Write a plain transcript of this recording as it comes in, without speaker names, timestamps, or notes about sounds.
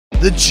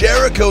The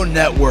Jericho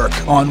Network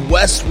on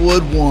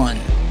Westwood One.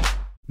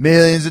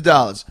 Millions of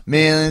dollars,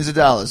 millions of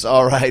dollars.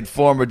 All right,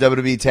 former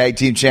WWE Tag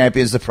Team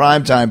Champions, the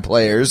Primetime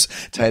Players,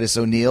 Titus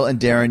O'Neil and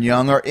Darren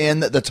Young, are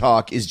in the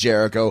Talk is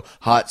Jericho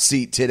hot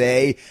seat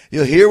today.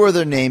 You'll hear where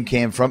their name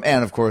came from,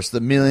 and of course, the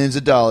millions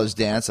of dollars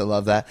dance. I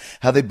love that.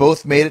 How they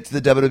both made it to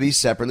the WWE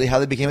separately, how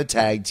they became a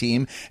tag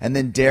team, and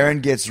then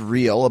Darren gets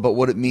real about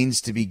what it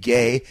means to be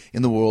gay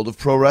in the world of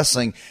pro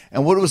wrestling,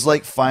 and what it was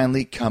like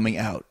finally coming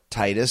out.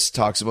 Titus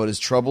talks about his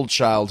troubled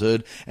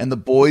childhood and the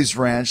boys'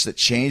 ranch that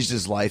changed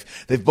his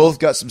life. They've both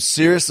got some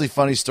seriously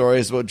funny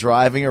stories about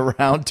driving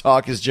around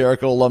Talk is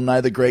Jericho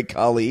alumni, the great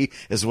Khali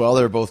as well.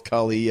 They're both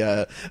Khali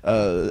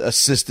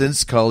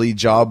assistants, Khali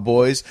job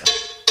boys.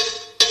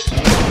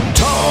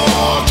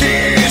 Talk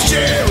is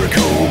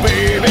Jericho,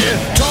 baby.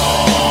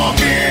 Talk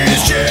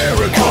is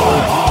Jericho.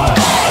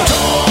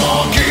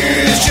 Talk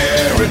is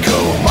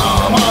Jericho,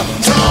 mama.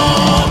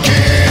 Talk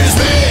is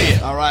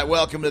me. All right,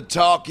 welcome to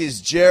Talk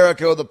is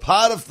Jericho, the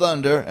pot of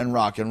thunder and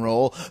rock and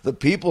roll. The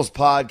People's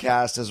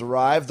Podcast has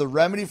arrived. The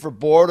remedy for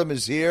boredom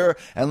is here,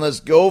 and let's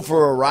go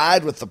for a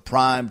ride with the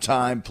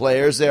Primetime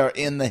Players. They are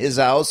in his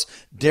house.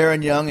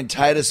 Darren Young and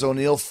Titus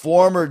O'Neil,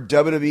 former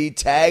WWE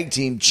Tag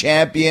Team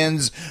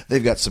Champions.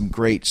 They've got some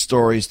great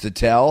stories to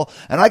tell,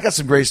 and I got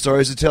some great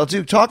stories to tell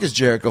too. Talk is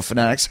Jericho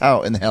fanatics.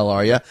 How in the hell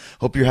are you?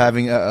 Hope you're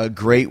having a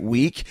great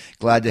week.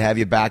 Glad to have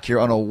you back here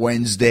on a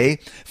Wednesday.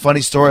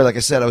 Funny story, like I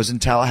said, I was in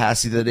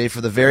Tallahassee the other day for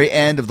the very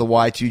end of the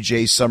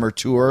Y2J summer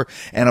tour,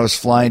 and I was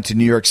flying to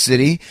New York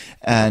City,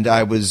 and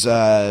I was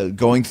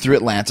going through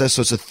Atlanta.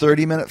 So it's a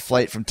 30-minute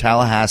flight from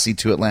Tallahassee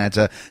to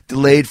Atlanta,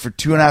 delayed for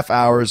 2.5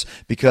 hours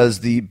because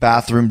the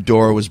bathroom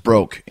door was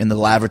broke in the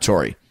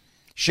lavatory.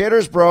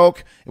 Shitter's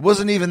broke. It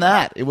wasn't even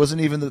that. It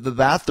wasn't even the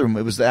bathroom.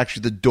 It was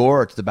actually the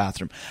door to the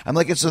bathroom. I'm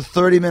like, it's a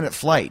 30-minute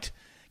flight.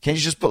 Can't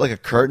you just put like a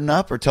curtain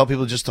up or tell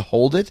people just to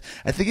hold it?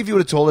 I think if you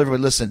would have told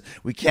everybody, listen,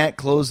 we can't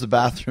close the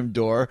bathroom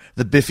door.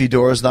 The Biffy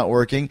door is not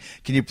working.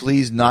 Can you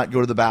please not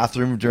go to the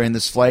bathroom during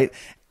this flight?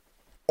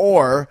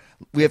 Or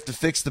we have to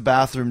fix the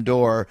bathroom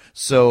door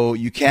so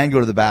you can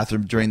go to the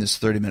bathroom during this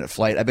 30-minute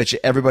flight. I bet you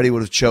everybody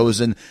would have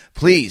chosen,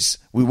 please,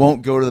 we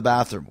won't go to the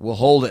bathroom. We'll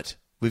hold it.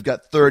 We've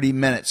got 30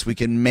 minutes. We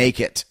can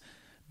make it.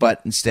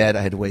 But instead,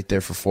 I had to wait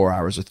there for 4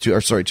 hours,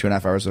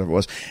 2.5 hours, whatever it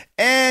was.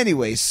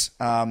 Anyways,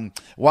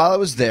 while I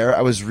was there,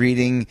 I was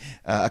reading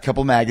a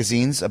couple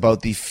magazines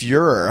about the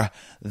furor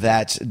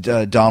that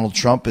Donald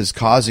Trump is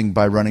causing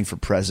by running for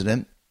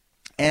president.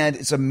 And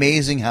it's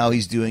amazing how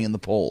he's doing in the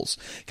polls,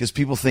 because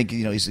people think,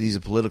 he's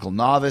a political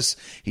novice.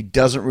 He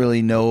doesn't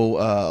really know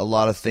a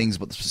lot of things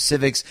about the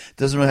specifics,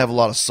 doesn't really have a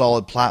lot of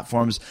solid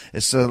platforms.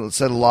 It's said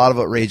a lot of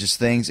outrageous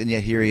things, and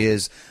yet here he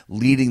is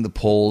leading the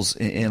polls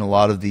in a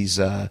lot of these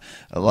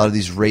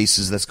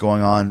races that's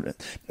going on.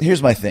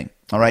 Here's my thing.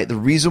 All right, the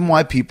reason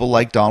why people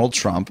like Donald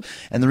Trump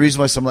and the reason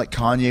why someone like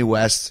Kanye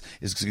West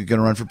is going to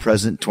run for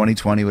president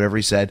 2020, whatever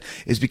he said,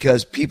 is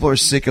because people are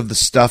sick of the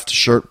stuffed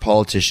shirt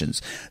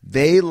politicians.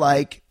 They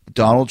like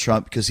Donald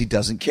Trump because he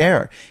doesn't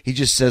care. He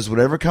just says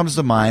whatever comes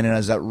to mind, and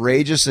as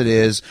outrageous it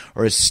is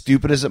or as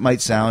stupid as it might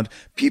sound,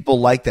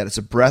 people like that. It's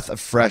a breath of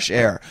fresh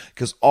air,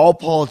 because all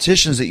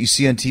politicians that you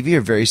see on TV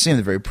are very same.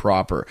 They're very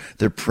proper.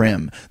 They're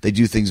prim. They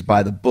do things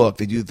by the book.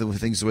 They do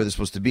things the way they're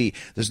supposed to be.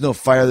 There's no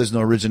fire. There's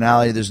no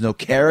originality. There's no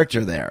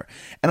character there.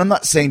 And I'm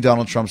not saying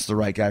Donald Trump's the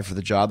right guy for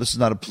the job. This is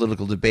not a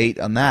political debate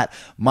on that.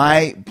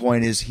 My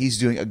point is he's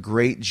doing a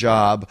great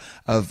job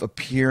of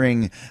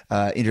appearing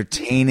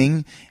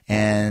entertaining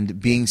and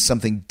being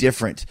something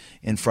different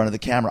in front of the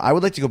camera. I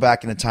would like to go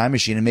back in a time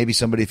machine, and maybe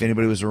if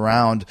anybody was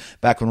around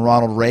back when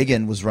Ronald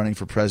Reagan was running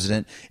for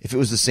president, if it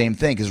was the same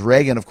thing. Because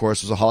Reagan, of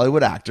course, was a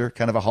Hollywood actor,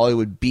 kind of a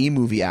Hollywood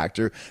B-movie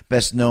actor,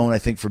 best known, I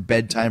think, for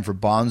Bedtime for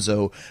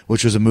Bonzo,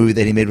 which was a movie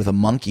that he made with a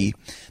monkey.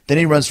 Then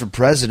he runs for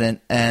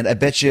president, and I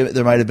bet you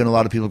there might have been a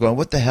lot of people going,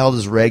 what the hell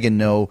does Reagan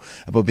know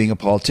about being a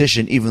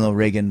politician, even though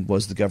Reagan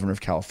was the governor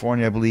of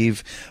California, I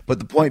believe. But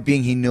the point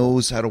being, he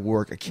knows how to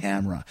work a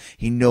camera.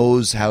 He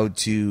knows how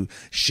to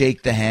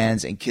shake the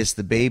hands and kiss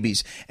the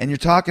babies. And you're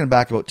talking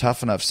back about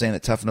Tough Enough, saying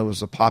that Tough Enough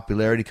was a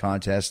popularity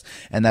contest,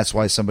 and that's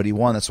why somebody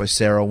won. That's why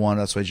Sarah won.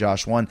 That's why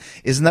Josh won.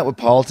 Isn't that what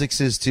politics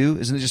is too?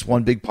 Isn't it just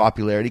one big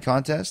popularity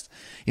contest?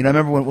 I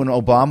remember when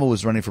Obama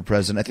was running for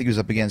president, I think he was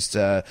up against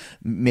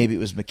maybe it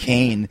was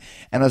McCain,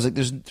 and I was like,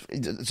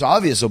 it's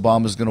obvious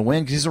Obama's going to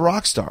win because he's a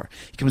rock star.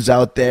 He comes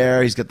out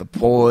there, he's got the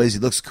poise, he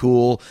looks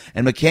cool.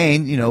 And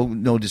McCain,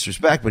 no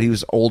disrespect, but he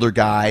was an older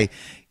guy,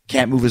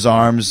 can't move his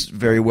arms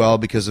very well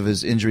because of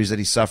his injuries that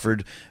he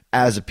suffered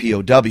as a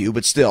POW,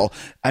 but still,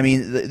 I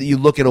mean, you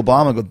look at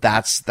Obama and go,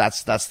 that's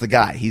the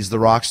guy. He's the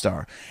rock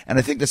star. And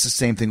I think that's the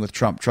same thing with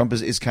Trump. Trump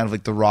is kind of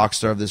like the rock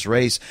star of this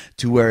race,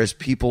 to whereas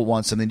people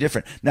want something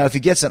different. Now, if he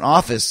gets in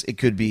office, it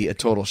could be a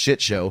total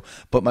shit show,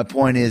 but my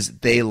point is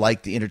they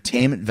like the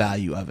entertainment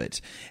value of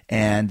it,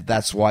 and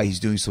that's why he's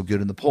doing so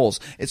good in the polls.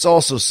 It's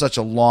also such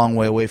a long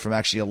way away from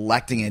actually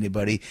electing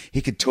anybody.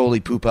 He could totally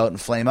poop out and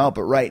flame out,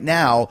 but right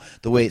now,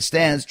 the way it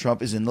stands,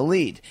 Trump is in the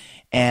lead.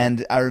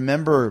 And I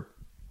remember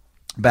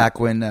back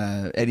when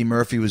Eddie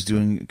Murphy was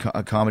doing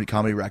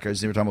comedy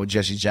records. They were talking about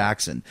Jesse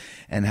Jackson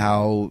and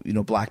how, you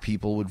know, black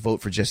people would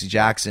vote for Jesse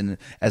Jackson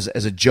as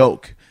a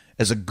joke,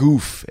 as a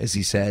goof, as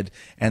he said,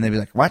 and they'd be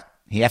like, "What?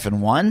 He effing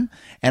won?"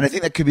 And I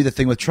think that could be the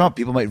thing with Trump.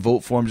 People might vote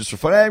for him just for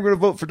fun. Hey, I'm going to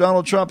vote for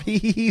Donald Trump. Hee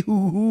hee hee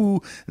hoo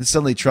hoo. And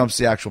suddenly Trump's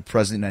the actual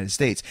president of the United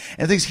States.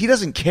 And the thing is, he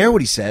doesn't care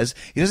what he says.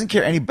 He doesn't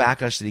care any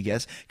backlash that he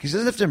gets because he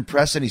doesn't have to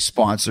impress any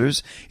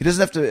sponsors. He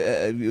doesn't have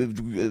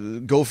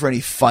to go for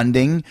any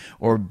funding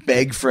or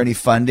beg for any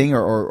funding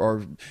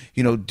or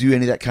you know, do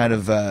any of that kind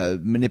of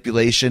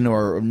manipulation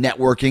or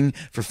networking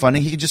for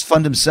funding. He can just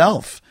fund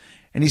himself.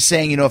 And he's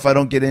saying, you know, if I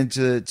don't get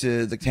into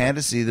the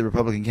candidacy, the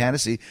Republican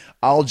candidacy,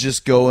 I'll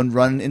just go and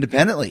run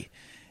independently.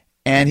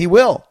 And he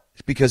will,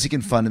 because he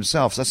can fund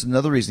himself. So that's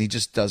another reason he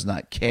just does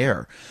not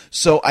care.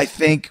 So I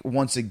think,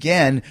 once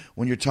again,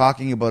 when you're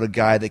talking about a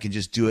guy that can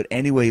just do it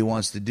any way he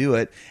wants to do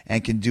it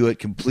and can do it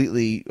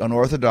completely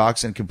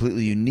unorthodox and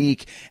completely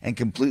unique and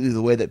completely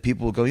the way that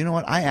people will go, you know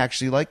what, I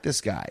actually like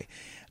this guy.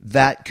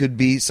 That could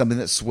be something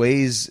that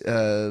sways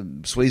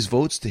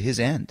votes to his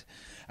end.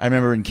 I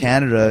remember in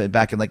Canada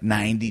back in like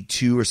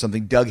 92 or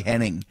something, Doug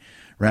Henning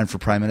ran for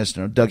prime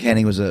minister. Doug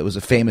Henning was a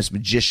famous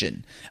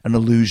magician, an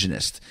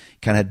illusionist.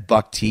 Kind of had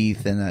buck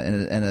teeth and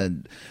a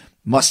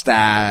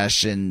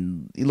mustache,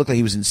 and he looked like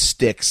he was in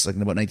Styx, like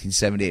in about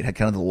 1978. Had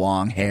kind of the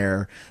long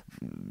hair,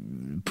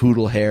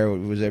 poodle hair, what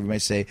everybody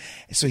might say.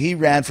 So he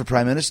ran for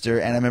prime minister,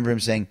 and I remember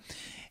him saying,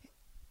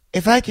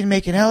 "If I can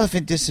make an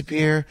elephant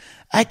disappear,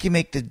 I can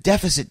make the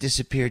deficit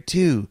disappear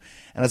too."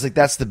 And I was like,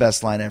 that's the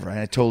best line ever. And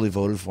I totally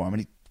voted for him.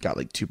 And he got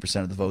like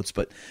 2% of the votes.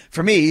 But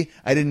for me,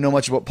 I didn't know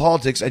much about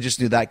politics. I just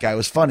knew that guy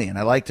was funny and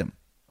I liked him.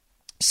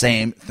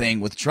 Same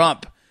thing with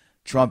Trump.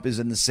 Trump is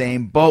in the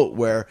same boat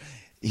where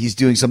he's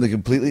doing something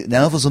completely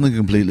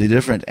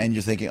different. And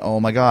you're thinking, oh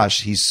my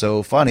gosh, he's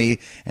so funny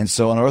and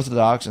so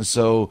unorthodox. And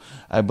so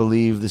I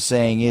believe the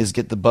saying is,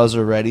 get the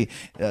buzzer ready,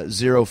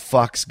 0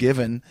 fucks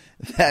given,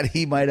 that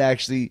he might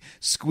actually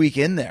squeak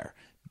in there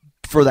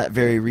for that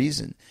very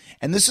reason.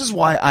 And this is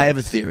why I have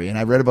a theory, and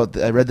I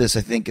read this.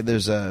 I think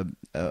there's a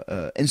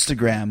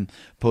Instagram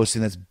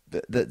posting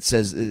that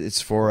says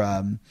it's for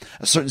a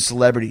certain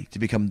celebrity to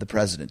become the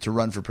president, to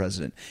run for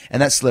president,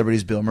 and that celebrity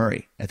is Bill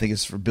Murray. I think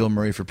it's for Bill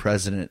Murray for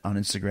president on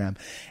Instagram.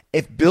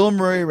 If Bill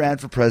Murray ran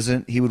for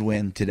president, he would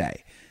win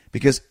today,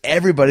 because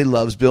everybody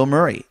loves Bill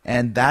Murray.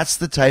 And that's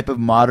the type of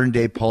modern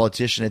day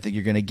politician I think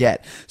you're going to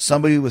get.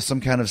 Somebody with some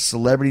kind of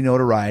celebrity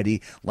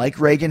notoriety, like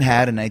Reagan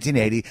had in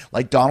 1980,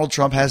 like Donald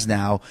Trump has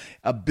now,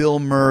 a Bill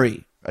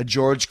Murray, a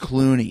George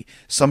Clooney,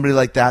 somebody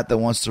like that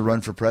wants to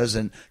run for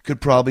president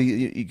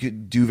you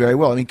could do very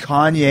well. I mean,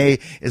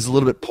 Kanye is a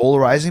little bit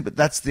polarizing, but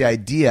that's the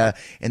idea,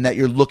 in that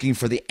you're looking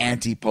for the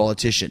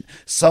anti-politician,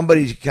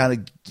 somebody to kind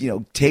of, you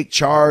know, take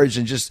charge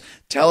and just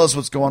tell us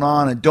what's going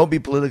on and don't be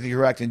politically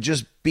correct and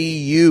just be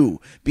you,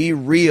 be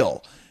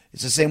real.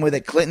 It's the same way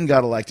that Clinton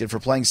got elected for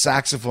playing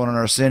saxophone on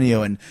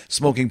Arsenio and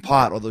smoking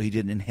pot, although he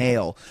didn't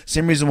inhale.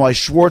 Same reason why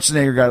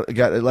Schwarzenegger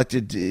got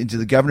elected into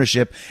the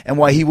governorship, and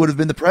why he would have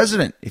been the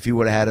president if he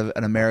would have had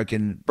an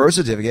American birth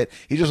certificate.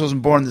 He just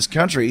wasn't born in this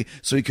country,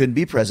 so he couldn't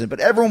be president.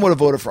 But everyone would have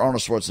voted for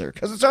Arnold Schwarzenegger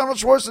because it's Arnold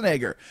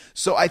Schwarzenegger.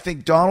 So I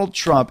think Donald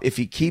Trump, if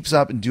he keeps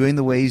up and doing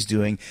the way he's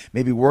doing,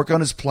 maybe work on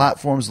his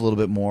platforms a little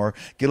bit more,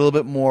 get a little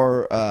bit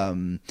more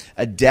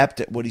adept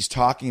at what he's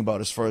talking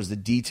about as far as the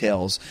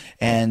details,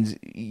 and,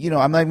 you know,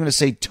 I'm not going to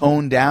say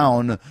tone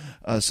down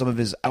some of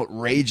his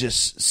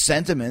outrageous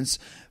sentiments,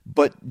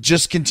 but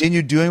just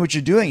continue doing what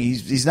you're doing.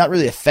 He's not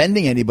really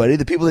offending anybody.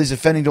 The people that he's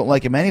offending don't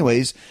like him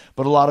anyways,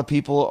 but a lot of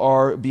people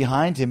are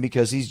behind him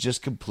because he's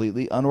just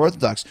completely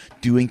unorthodox,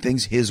 doing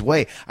things his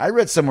way. I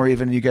read somewhere,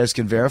 even, you guys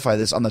can verify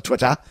this on the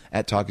Twitter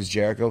at Talk is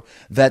Jericho,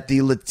 that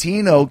the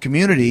Latino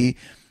community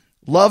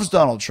loves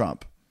Donald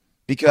Trump,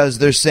 because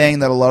they're saying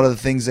that a lot of the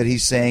things that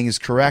he's saying is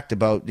correct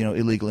about, you know,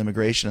 illegal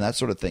immigration and that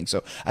sort of thing.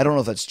 So I don't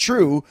know if that's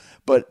true,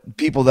 but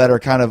people that are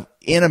kind of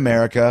in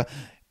America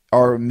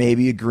are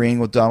maybe agreeing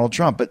with Donald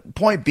Trump. But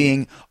point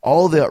being,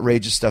 all the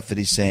outrageous stuff that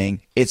he's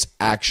saying, it's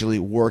actually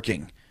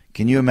working.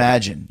 Can you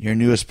imagine your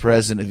newest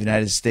president of the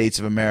United States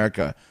of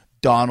America,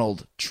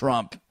 Donald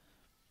Trump?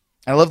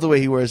 I love the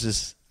way he wears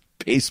his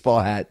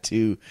baseball hat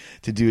to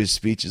do his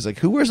speeches. Like,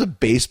 who wears a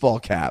baseball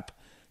cap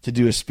to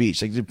do a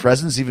speech? Like, do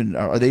presidents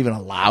are they even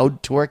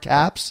allowed to wear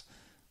caps?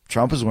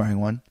 Trump is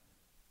wearing one.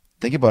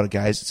 Think about it,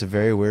 guys. It's a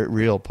very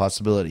real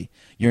possibility.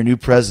 Your new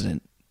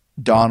president,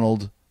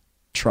 Donald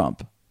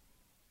Trump.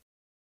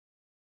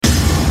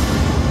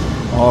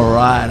 All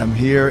right, I'm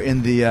here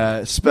in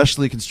the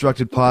specially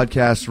constructed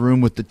podcast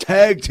room with the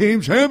tag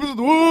team champions of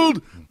the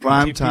world,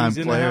 primetime players.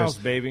 In the house,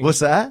 baby. What's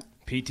that?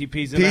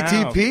 PTP's in the house.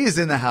 PTP is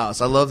in the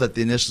house. I love that,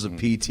 the initials of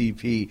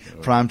PTP,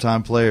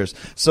 primetime players.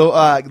 So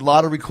a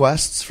lot of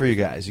requests for you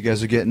guys. You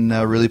guys are getting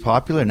really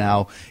popular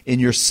now in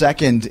your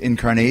second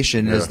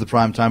incarnation as the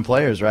primetime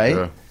players,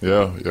 right?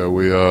 Yeah.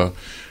 We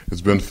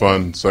it's been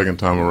fun second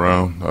time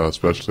around,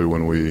 especially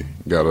when we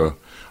got a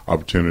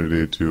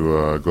opportunity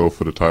to go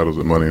for the titles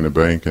at Money in the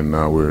Bank, and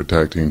now we're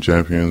tag team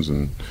champions,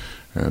 and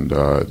and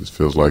it just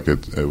feels like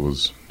it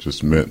was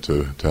just meant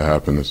to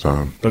happen this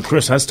time. But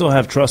Chris, I still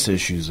have trust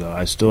issues, though.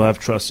 I still have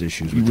trust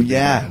issues with the big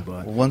man,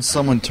 but Once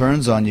someone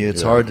turns on you,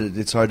 it's hard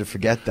to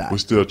forget that. We're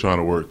still trying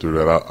to work through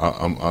that.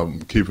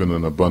 I'm keeping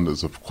an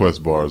abundance of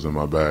Quest bars in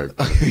my bag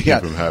to keep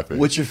him happy.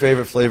 What's your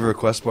favorite flavor of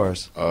Quest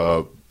bars?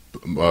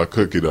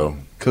 Cookie dough.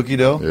 Cookie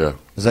dough? Yeah.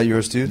 Is that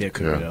yours too? yeah,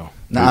 cookie dough.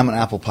 No, I'm an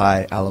apple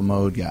pie a la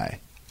mode guy.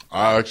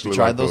 I actually You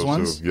tried like those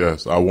ones? too.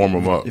 Yes, I warm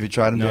them up. Have you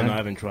tried them? No, Darren? no, I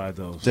haven't tried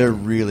those. They're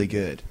really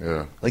good.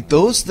 Yeah. Like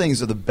those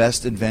things are the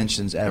best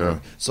inventions ever. Yeah.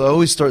 So I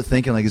always start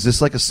thinking like, is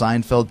this like a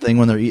Seinfeld thing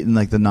when they're eating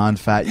like the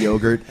non-fat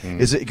yogurt?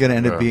 Is it going to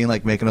end up being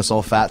like making us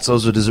all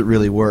fatsos, or does it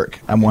really work?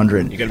 I'm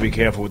wondering. You got to be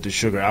careful with the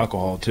sugar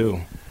alcohol too.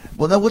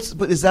 Well, now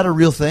but is that a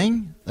real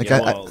thing? Like Yeah,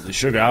 well, the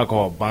sugar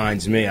alcohol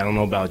binds me. I don't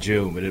know about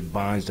you, but it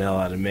binds the hell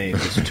out of me.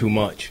 It's too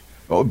much.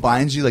 it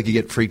binds you, like you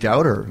get freaked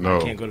out, or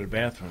No. Can't go to the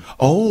bathroom.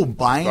 oh,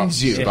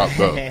 binds you. Stopped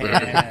up.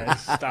 Yeah,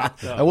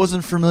 stopped up. I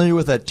wasn't familiar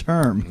with that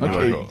term.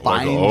 Okay, like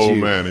binds an old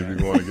you. man if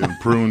you want to get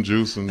prune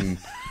juice and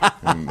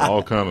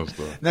all kind of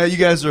stuff. Now you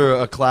guys are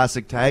a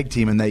classic tag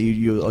team in that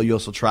you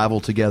also travel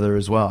together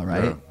as well,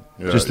 right?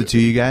 Yeah, Just the two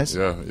of you guys.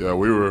 Yeah.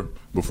 We were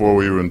before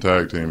we were in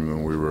tag team,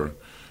 and we were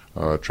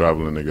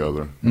traveling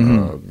together.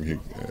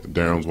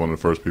 Darren's one of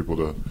the first people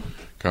to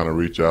kind of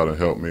reach out and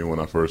help me when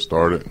I first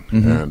started,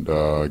 and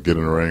get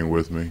in the ring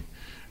with me,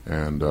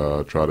 and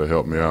try to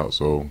help me out.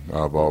 So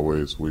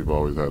we've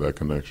always had that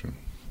connection.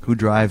 Who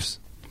drives?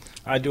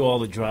 I do all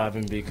the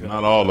driving because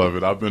Not all of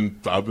it. I've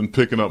been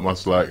picking up my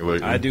slack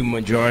lately. I do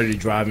majority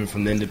driving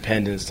from the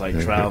independents, like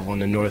travel in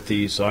the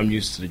Northeast. So I'm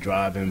used to the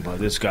driving. But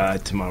this guy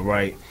to my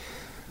right,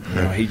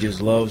 he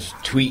just loves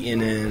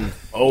tweeting and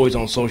always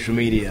on social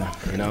media.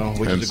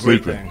 Which And is a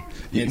great sleeping.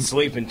 thing. And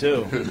sleeping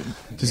too.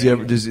 Does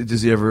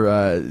he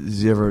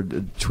ever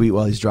tweet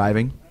while he's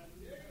driving?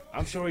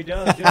 I'm sure he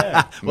does.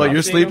 Yeah. While I've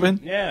you're seen him. sleeping?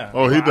 Yeah.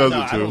 Oh, he does it,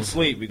 I too. don't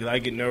sleep because I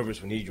get nervous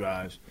when he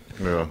drives.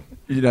 Yeah.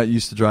 You're not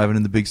used to driving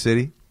in the big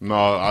city? No,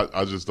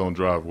 I just don't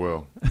drive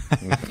well.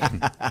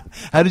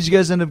 How did you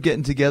guys end up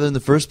getting together in the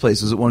first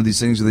place? Was it one of these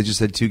things where they just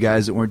had two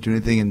guys that weren't doing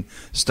anything and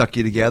stuck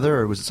you together,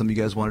 or was it something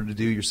you guys wanted to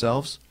do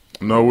yourselves?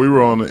 No, we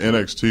were on the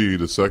NXT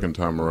the second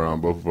time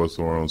around. Both of us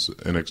were on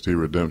NXT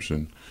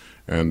Redemption,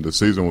 and the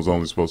season was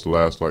only supposed to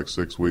last like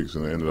 6 weeks,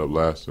 and it ended up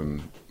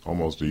lasting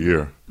almost a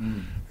year.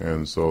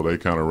 And so they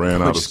kind of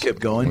ran out. Just kept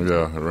going?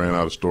 Yeah, it ran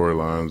out of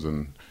storylines,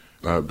 and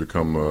I had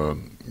become a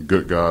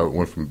good guy.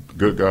 Went from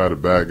good guy to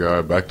bad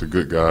guy, back to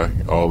good guy,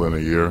 all in a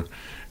year.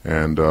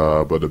 And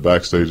but the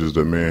backstages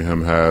that me and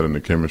him had, and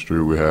the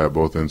chemistry we had,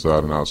 both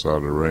inside and outside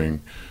of the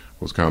ring,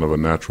 was kind of a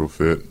natural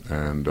fit.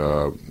 And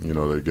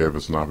they gave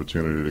us an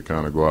opportunity to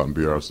kind of go out and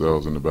be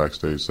ourselves in the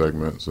backstage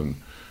segments, and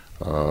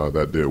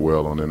that did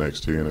well on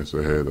NXT. And they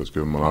said, hey, let's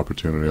give them an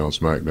opportunity on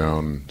SmackDown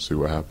and see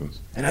what happens.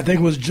 And I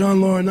think it was John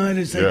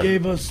Laurinaitis that Yeah.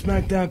 gave us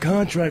SmackDown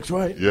contracts,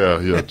 right? Yeah.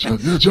 John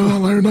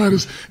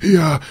Laurinaitis,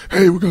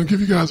 hey, we're going to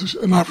give you guys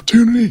an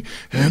opportunity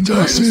and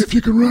see if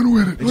you can run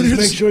with it. And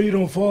just make sure you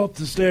don't fall up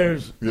the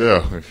stairs.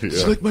 Yeah.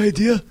 It's like my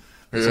idea.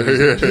 Yeah.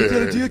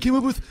 That idea I came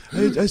up with.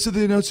 I said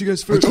they announced you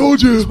guys first. I told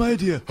you. It's my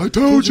idea. I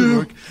told you.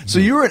 Mark. So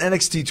you were at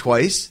NXT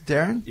twice,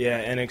 Darren?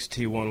 Yeah,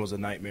 NXT 1 was a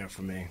nightmare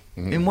for me.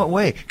 In what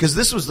way? Because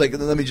this was like,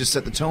 let me just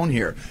set the tone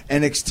here.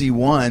 NXT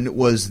 1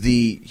 was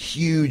the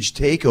huge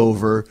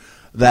takeover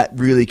that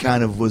really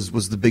kind of was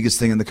the biggest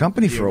thing in the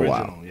company for a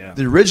while. original, yeah.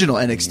 The original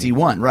NXT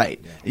 1, right.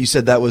 You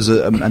said that was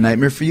a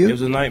nightmare for you? It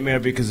was a nightmare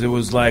because it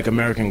was like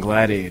American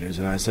Gladiators,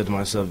 and I said to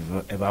myself,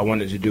 if I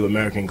wanted to do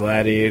American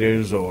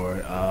Gladiators or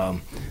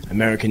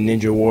American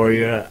Ninja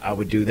Warrior, I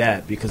would do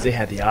that because they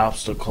had the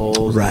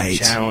obstacles, Right.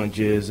 the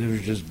challenges. It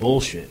was just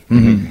bullshit.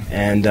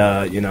 And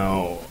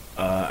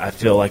I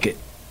feel like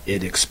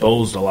it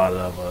exposed a lot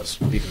of us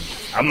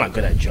because I'm not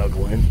good at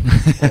juggling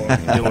or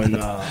doing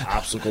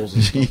obstacles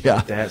and stuff Yeah.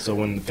 like that. So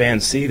when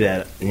fans see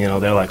that,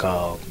 they're like,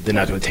 oh, they're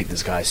not going to take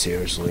this guy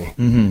seriously.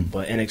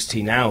 But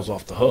NXT now is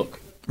off the hook.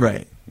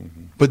 Right.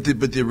 But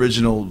the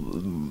original,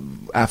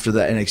 after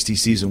that NXT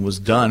season was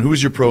done, who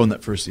was your pro in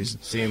that first season?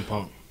 CM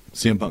Punk.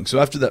 CM Punk. So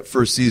after that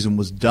first season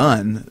was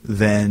done,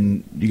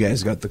 then you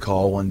guys got the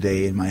call one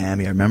day in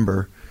Miami, I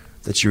remember,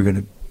 that you were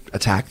going to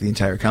attack the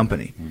entire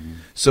company.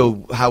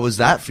 So how was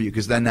that for you?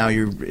 Because then now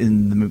you're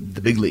in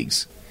the big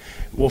leagues.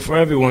 Well, for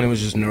everyone, it was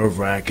just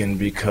nerve-wracking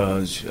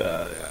because,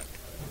 a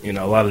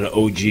lot of the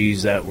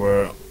OGs that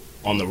were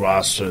on the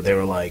roster, they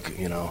were like,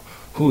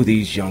 who are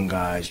these young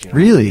guys?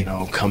 Really?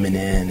 Coming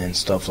in and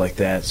stuff like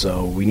that.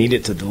 So we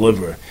needed to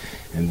deliver.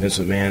 And Vince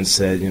McMahon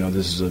said,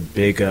 this is a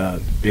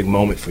big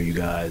moment for you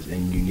guys,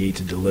 and you need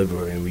to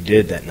deliver. And we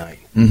did that night.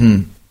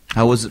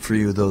 How was it for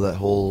you, though, that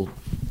whole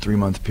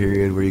 3-month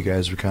period where you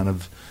guys were kind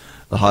of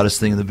the hottest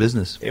thing in the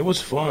business? It was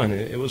fun.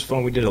 It was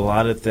fun. We did a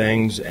lot of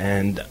things,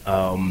 and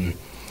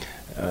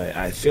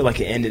I feel like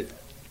it ended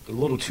a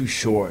little too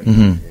short.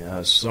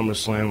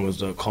 SummerSlam was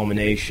the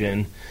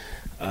culmination.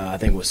 I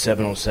think it was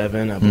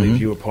 707. I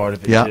believe you were part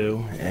of it, Yeah.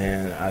 too.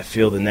 And I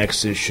feel the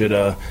Nexus should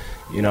have,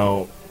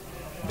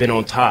 been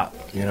on top,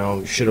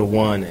 should have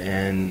won,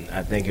 and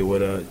I think it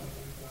would have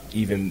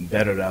even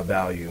bettered our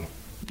value.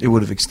 It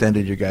would have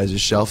extended your guys'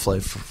 shelf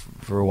life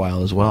for a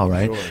while as well,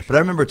 right? Sure. But I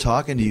remember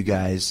talking to you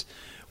guys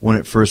when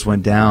it first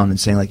went down and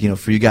saying, like,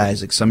 for you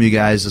guys, like, some of you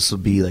guys, this will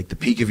be like the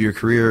peak of your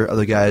career.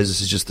 Other guys,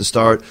 this is just the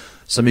start.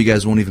 Some of you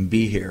guys won't even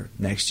be here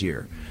next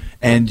year.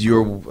 And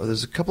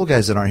there's a couple of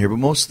guys that aren't here, but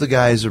most of the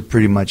guys are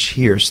pretty much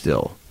here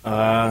still.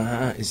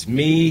 It's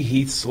me,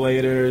 Heath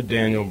Slater,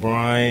 Daniel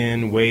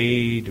Bryan,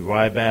 Wade,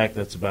 Ryback.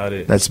 That's about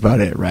it. That's about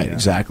it, right? Yeah.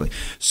 Exactly.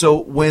 So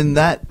when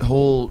that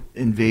whole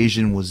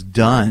invasion was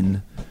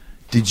done,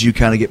 did you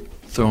kind of get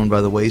thrown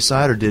by the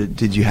wayside, or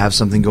did you have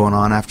something going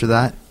on after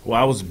that? Well,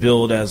 I was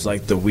billed as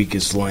like the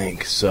weakest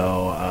link,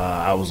 so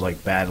I was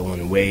like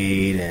battling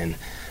Wade, and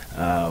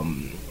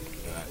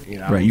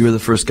right. You were the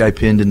first guy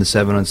pinned in the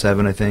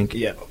 7-on-7, I think.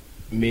 Yeah,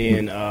 me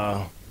and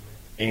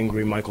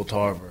angry Michael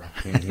Tarver.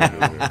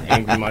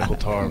 Angry Michael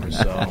Tarver.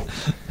 So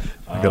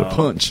I got a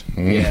punch.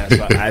 Yeah,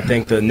 so I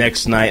think the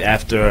next night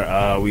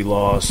after we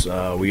lost,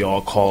 we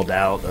all called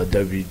out the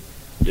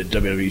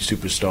WWE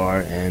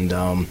superstar, and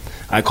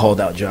I called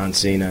out John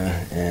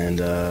Cena, and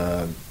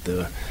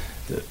the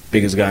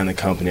biggest guy in the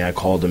company. I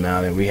called him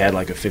out, and we had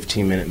like a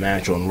 15-minute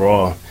match on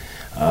Raw.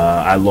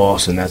 I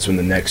lost, and that's when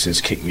the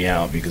Nexus kicked me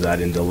out because I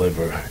didn't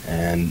deliver.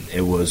 And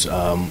it was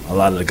a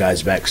lot of the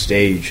guys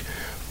backstage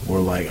were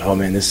like, "Oh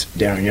man, this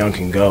Darren Young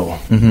can go.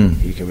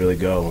 He can really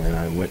go." And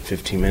I went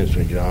 15 minutes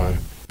with John.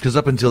 Because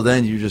up until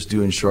then, you were just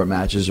doing short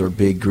matches or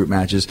big group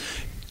matches.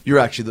 You're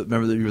actually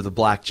remember that you were the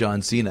Black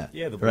John Cena.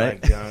 Yeah, the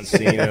right? Black John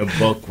Cena,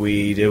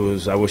 Buckwheat. It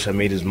was. I wish I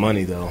made his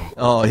money though.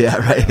 Oh yeah,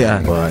 right,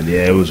 yeah. But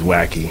yeah, it was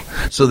wacky.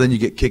 So then you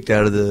get kicked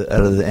out of the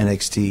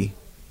NXT,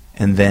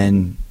 and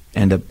then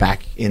end up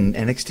back in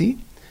NXT.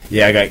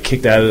 Yeah, I got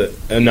kicked out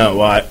of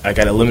I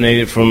got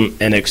eliminated from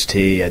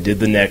NXT. I did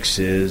the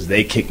Nexus.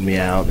 They kicked me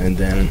out, and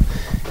then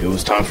it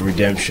was time for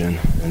redemption.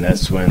 And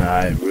that's when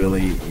I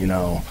really,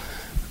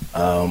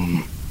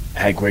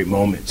 had great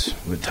moments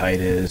with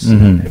Titus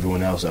and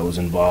everyone else that was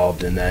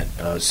involved in that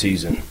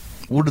season.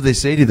 What did they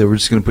say to you? They were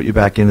just going to put you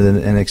back into the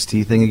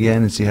NXT thing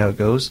again and see how it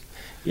goes?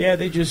 Yeah,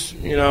 they just,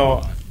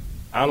 I'm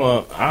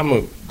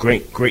a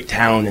great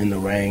talent in the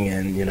ring,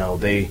 and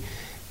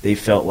they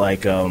felt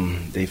like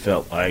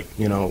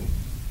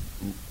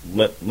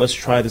let's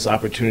try this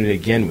opportunity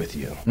again with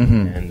you,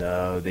 and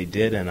they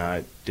did, and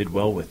I did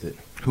well with it.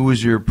 Who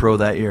was your pro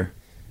that year?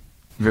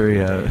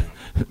 Very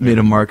made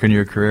a mark on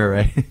your career,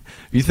 right?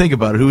 If you think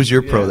about it, who was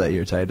your pro that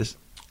year, Titus?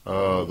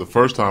 The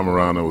first time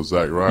around, it was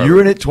Zack Ryder. You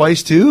were in it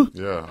twice, too?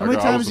 Yeah. How many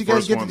times do you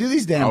guys get to do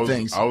these damn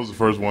things? I was the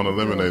first one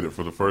eliminated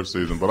for the first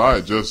season, but I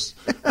had just,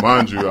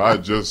 mind you, I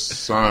had just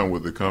signed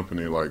with the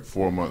company like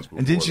 4 months before.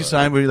 And didn't you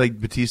sign with like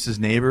Batista's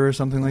neighbor or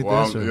something like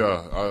this? Or?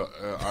 Yeah.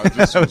 I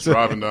just was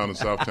driving down to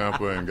South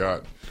Tampa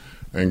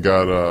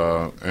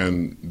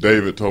and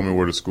David told me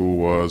where the school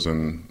was,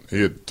 and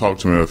he had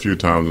talked to me a few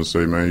times and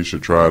said, "Man, you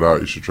should try it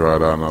out. You should try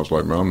it out." And I was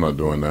like, "Man, I'm not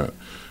doing that."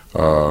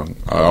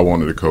 I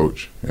wanted to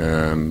coach,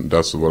 and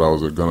that's what I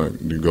was going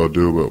to go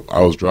do. But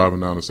I was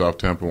driving down to South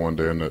Tampa one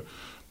day in the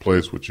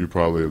place which you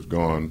probably have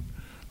gone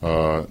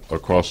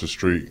across the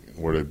street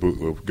where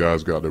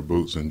guys got their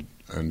boots and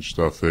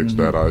stuff fixed.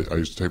 That I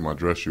used to take my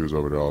dress shoes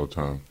over there all the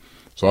time.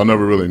 So I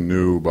never really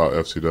knew about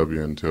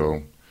FCW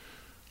until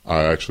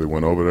I actually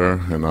went over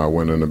there, and I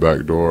went in the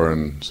back door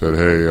and said,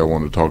 "Hey, I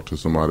want to talk to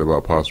somebody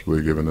about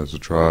possibly giving this a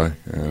try."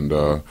 And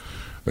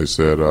they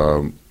said,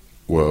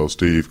 "Well,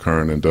 Steve,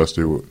 Kern, and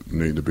Dusty would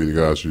need to be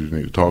the guys you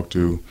need to talk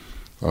to,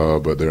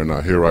 but they're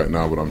not here right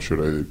now. But I'm sure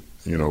they,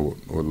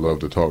 would love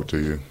to talk to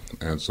you."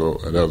 And so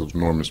that was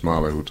Norman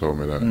Smiley who told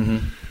me that.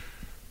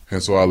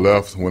 And so I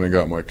left, went and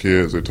got my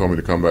kids. They told me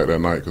to come back that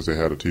night because they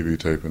had a TV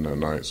taping that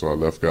night. So I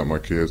left, got my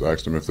kids,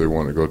 asked them if they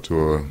wanted to go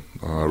to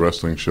a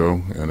wrestling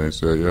show, and they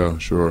said, "Yeah,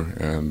 sure."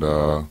 And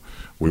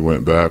we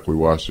went back, we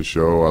watched the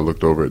show. I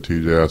looked over at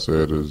TJ. I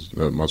said,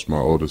 "That's my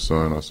oldest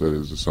son." I said,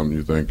 "Is this something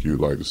you think you'd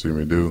like to see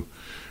me do?"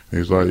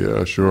 He's like,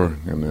 "Yeah, sure."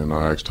 And then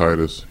I asked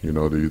Titus, "Do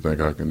you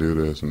think I can do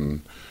this?" And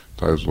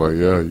Titus was like,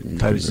 "Yeah."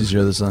 Titus is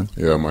your other son?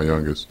 Yeah, my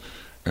youngest.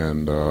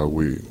 And I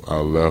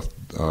left.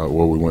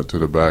 We went to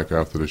the back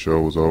after the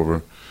show was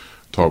over,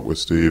 talked with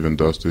Steve and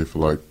Dusty for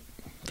like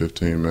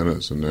 15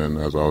 minutes, and then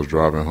as I was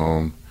driving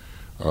home,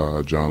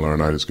 John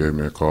Laurinaitis gave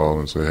me a call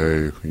and said,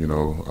 "Hey,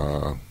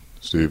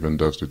 Steve and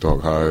Dusty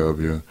talked high of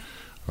you,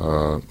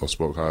 or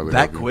spoke highly of you."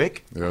 That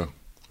quick? Yeah.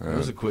 It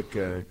was a quick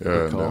call.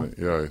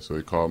 Then, so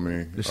he called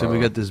me. They said, "We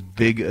got this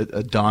big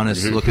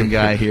Adonis-looking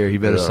guy here. You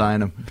better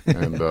sign him."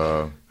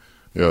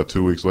 And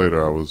 2 weeks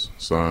later, I was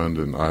signed,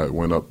 and I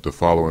went up the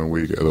following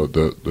week.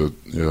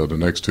 The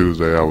next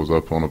Tuesday, I was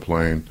up on a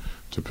plane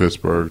to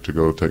Pittsburgh to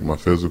go take my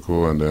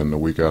physical, and then the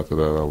week after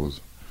that, I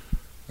was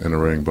in the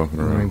ring bumping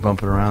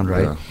around.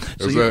 Right?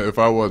 Yeah.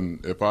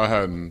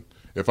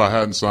 If I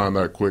hadn't signed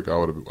that quick, I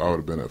would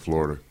have been at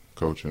Florida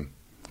coaching.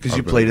 Because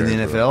you played in the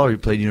NFL, or you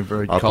played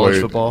college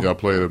football? Yeah, I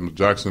played in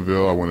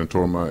Jacksonville. I went and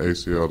tore my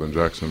ACL in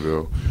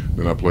Jacksonville.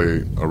 Then I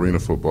played arena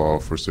football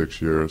for 6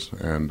 years,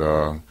 and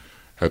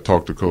had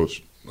talked to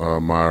Coach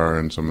Meyer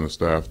and some of the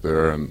staff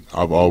there, and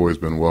I've always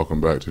been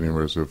welcome back to the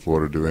University of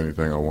Florida to do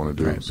anything I want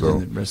to do. Right, so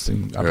the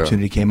wrestling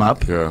opportunity came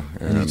up. Yeah,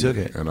 and you took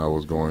it. And I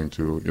was going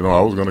to,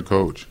 I was going to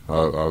coach. I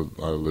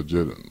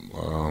legit,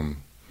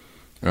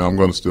 and I'm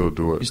going to still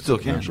do it. You still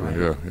can, eventually.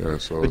 right? Yeah.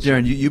 So, But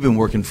Darren, you've been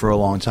working for a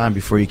long time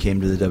before you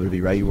came to the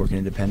WWE, right? You working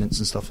independents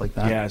and stuff like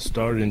that. Yeah, I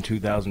started in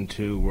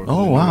 2002 working Oh,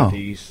 in the wow.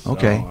 Northeast. So,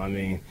 Okay. I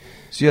mean,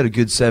 So you had a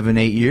good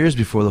 7-8 years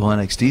before the whole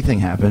NXT thing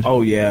happened.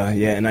 oh yeah,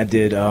 and I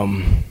did.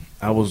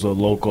 I was a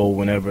local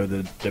whenever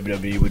the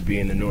WWE would be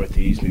in the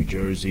Northeast, New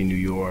Jersey, New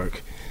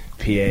York,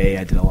 PA.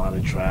 I did a lot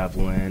of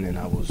traveling, and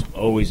I was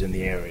always in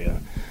the area.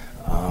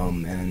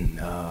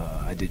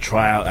 I did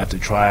tryout after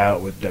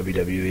tryout with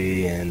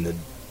WWE, and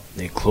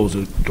they closed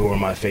the door in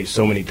my face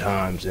so many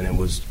times. And it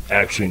was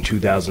actually in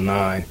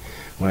 2009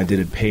 when I did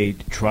a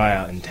paid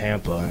tryout in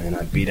Tampa, and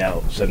I beat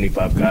out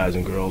 75 guys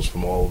and girls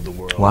from all over the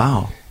world.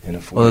 Wow. In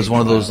a Well, it was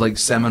one of those tryout. like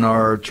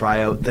seminar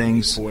tryout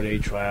things. 4-day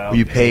tryout. Where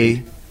you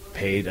pay.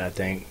 Paid, I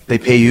think. They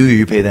pay you, or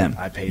you pay them?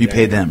 I paid You them.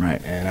 paid them,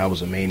 right? And I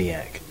was a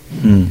maniac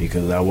Mm.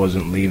 because I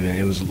wasn't leaving.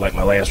 It was like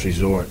my last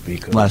resort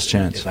because Last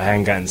chance. if I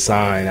hadn't gotten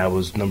signed, I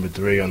was number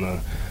 3 on the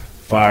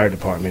fire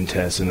department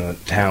test in a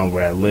town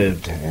where I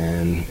lived.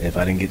 And if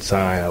I didn't get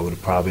signed, I would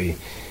have probably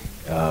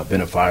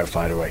been a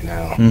firefighter right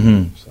now.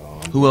 Mhm. So,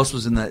 Who else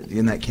was in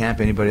that camp?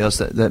 Anybody else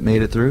that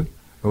made it through,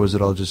 or was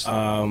it all just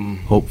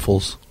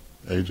hopefuls?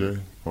 AJ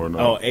or no?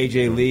 Oh,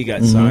 AJ Lee got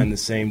Mhm. signed the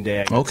same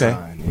day I got Okay.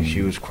 signed. And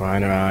she was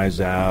crying her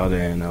eyes out,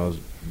 and I was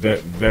very,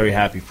 very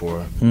happy for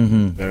her.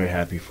 Mm-hmm. Very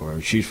happy for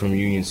her. She's from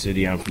Union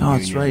City. I'm from Oh,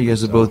 Union. that's right. You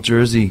guys are so, both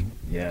Jersey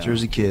yeah.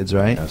 kids,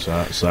 right?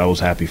 Yeah, so I was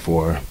happy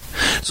for her.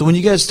 So when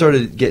you guys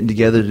started getting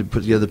together to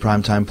put together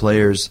Primetime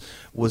Players,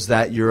 was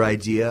that your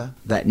idea,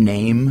 that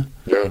name?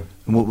 Yeah.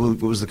 And what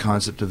was the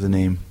concept of the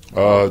name?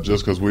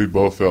 Just because we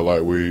both felt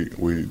like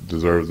we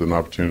deserved an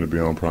opportunity to be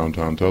on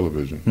primetime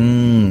television.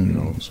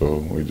 So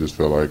we just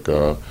felt like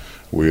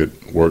we had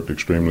worked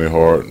extremely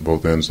hard,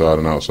 both inside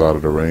and outside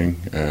of the ring,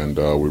 and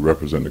we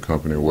represent the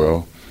company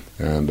well,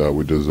 and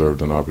we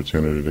deserved an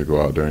opportunity to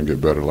go out there and get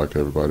better like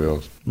everybody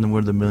else. And then what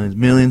are the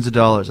millions of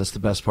dollars? That's the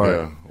best part.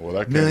 Yeah, well,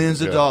 that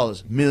Millions of yeah.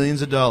 dollars.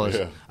 Millions of dollars.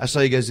 Yeah. I saw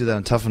you guys do that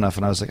on Tough Enough,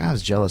 and I was like, I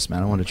was jealous,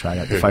 man. I wanted to try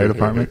that. The fire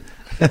department.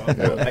 Well,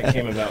 that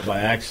came about by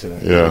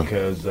accident. Yeah.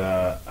 Because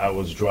I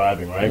was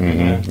driving, right?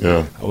 Mhm,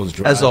 yeah. I was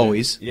driving. As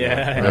always.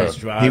 Yeah, I was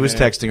driving. He was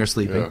texting or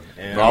sleeping. Yeah.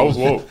 And No, I was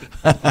woke.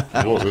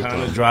 I was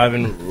kind of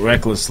driving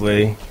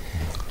recklessly,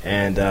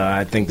 and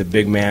I think the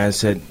big man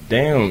said,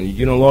 "Damn,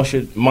 you done lost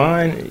your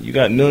mind? You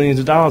got millions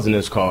of dollars in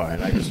this car."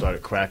 And I just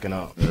started cracking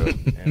up,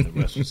 and the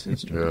rest was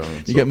history. Yeah.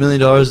 You got $1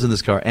 million in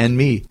this car, and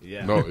me.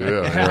 Yeah. No,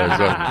 yeah,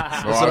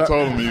 exactly. No, I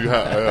told him you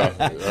had,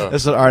 yeah.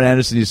 That's what Art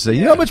Anderson used to say.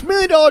 You know how much $1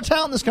 million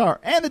talent in this car,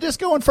 and the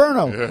Disco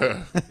Inferno.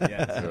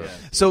 Yeah.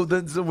 So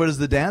where does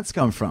the dance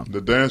come from?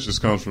 The dance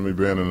just comes from me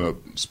being in a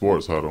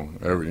sports huddle.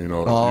 If you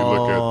look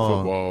at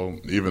football,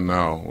 even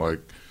now, like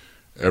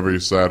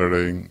every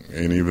Saturday,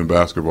 and even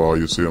basketball,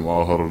 you see them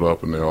all huddled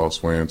up and they all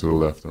swaying to the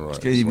left and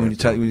right. Even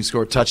when you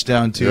score a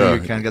touchdown, too, Yeah. you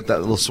kind of got that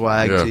little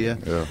swag Yeah, to you.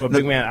 yeah. But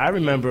big man, I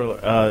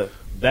remember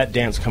that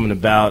dance coming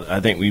about. I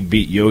think we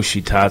beat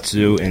Yoshi,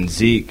 Tatsu, and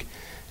Zeke,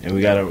 and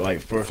we got a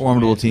first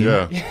Formidable win. team.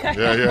 Yeah.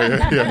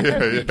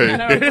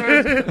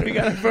 We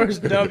got our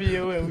first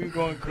W, and we were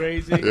going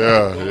crazy. Yeah,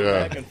 going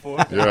yeah. back and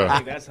forth. Yeah. I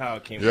think that's how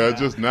it came Yeah, about.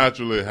 it just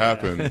naturally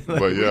happened.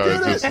 But yeah,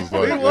 it just was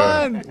like, We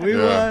won. yeah. We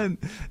yeah.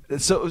 won.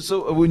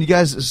 So when you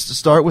guys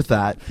start with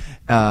that,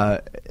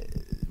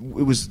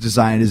 it was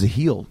designed as a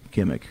heel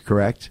gimmick,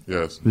 correct?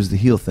 Yes. It was the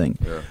heel thing.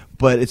 Yeah.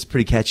 But it's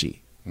pretty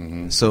catchy.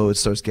 Mm-hmm. So it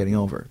starts getting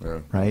over, Yeah.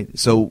 right?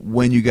 So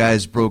when you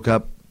guys broke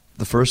up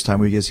the first time,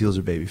 were you guys heels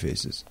or baby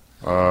faces?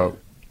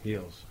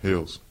 Heels.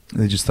 Heels.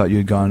 They just thought you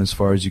had gone as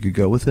far as you could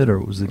go with it, or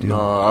what was the deal?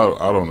 No,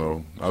 I don't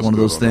know. I One of still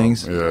those don't know.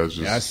 things? Yeah, it's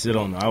just. Yeah, I still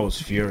don't know. I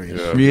was furious.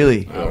 Yeah.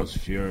 Really? I was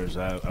furious.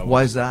 I Why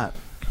was, is that?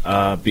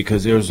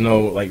 because there was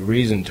no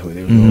reason to it.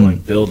 There was Mhm. no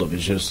build up.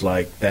 It's just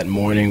like that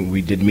morning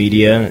we did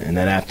media, and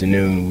that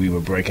afternoon we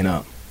were breaking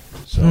up.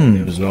 So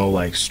there was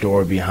no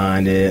story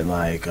behind it.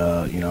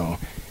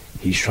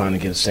 He's trying to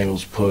get a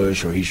singles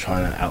push, or he's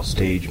trying to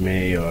outstage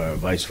me, or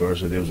vice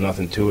versa. There was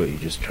nothing to it. He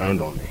just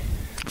turned on me.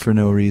 For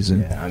no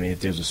reason. Yeah, I mean, if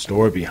there's a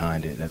story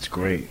behind it, that's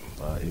great.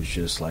 But it was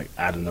just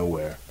out of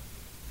nowhere.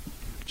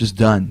 Just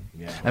done.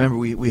 Yeah. I remember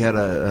we had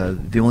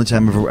the only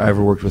time I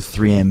ever worked with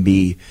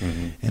 3MB,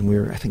 Mm-hmm. and we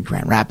were, I think,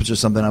 Grand Rapids or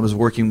something. I was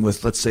working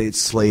with, let's say it's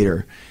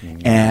Slater,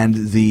 Mm-hmm. and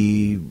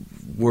the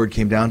word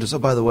came down to,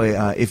 by the way,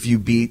 if you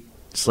beat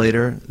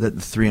Slater, that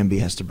the 3MB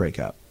has to break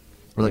up.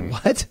 We're like,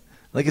 what?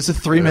 It's a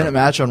 3-minute Yeah.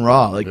 match on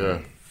Raw. Yeah.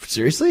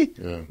 Seriously?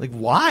 Yeah.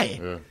 Why?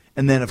 Yeah.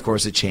 And then, of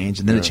course, it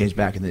changed, and then it Yeah. changed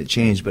back, and then it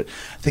changed. But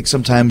I think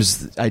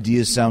sometimes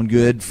ideas sound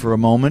good for a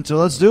moment, so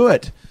let's do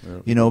it.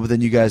 Yeah. But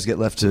then you guys get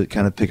left to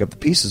kind of pick up the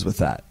pieces with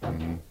that.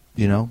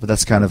 Mm-hmm. But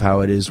that's kind of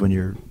how it is when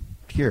you're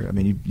here. I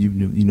mean, you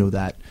know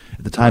that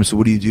at the time. So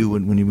what do you do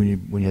when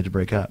you had to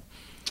break up?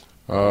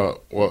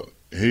 Well,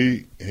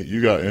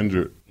 You got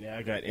injured. Yeah,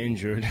 I got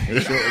injured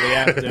shortly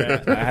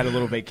after. I had a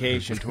little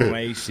vacation, tore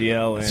my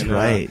ACL. That's and,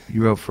 right.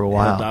 You wrote for a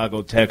while.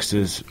 Hidalgo,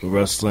 Texas,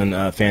 wrestling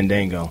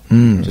Fandango.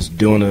 Mm. Just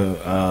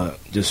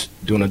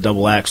doing a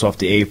double axe off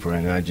the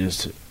apron, and I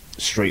just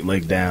straight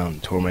leg down,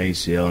 tore my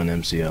ACL and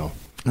MCL.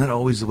 Not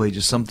always the way.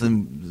 Just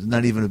something,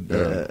 not even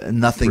a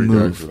nothing Freak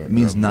move. accident, It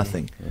means yeah.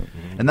 nothing.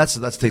 Mm-hmm. And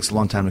that takes a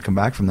long time to come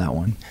back from that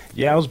one.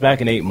 Yeah, I was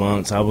back in 8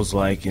 months. I was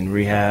like in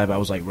rehab. I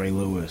was like Ray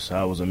Lewis.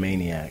 I was a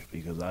maniac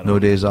because I don't, No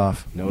days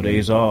off. no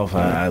days off.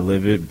 I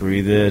live it,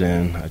 breathe it,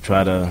 and I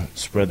try to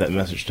spread that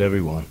message to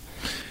everyone.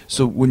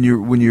 So when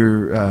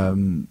you're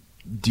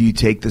do you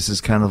take this as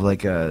kind of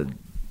like a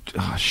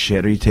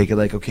or you take it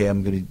like, okay,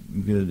 I'm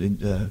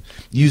gonna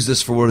use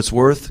this for what it's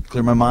worth,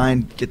 clear my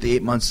mind, get the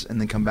 8 months, and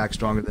then come back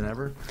stronger than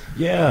ever?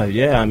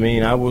 Yeah. I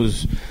mean, I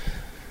was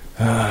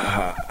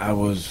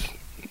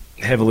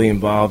heavily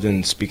involved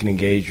in speaking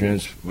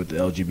engagements with the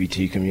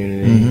LGBT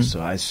community, so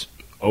I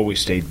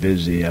always stayed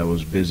busy. I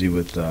was busy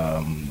with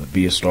the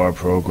Be a Star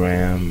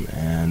program,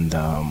 and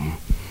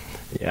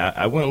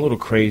I went a little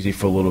crazy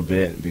for a little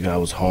bit because I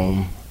was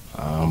home.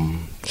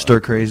 Stir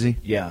crazy?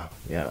 Yeah.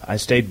 I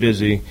stayed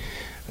busy,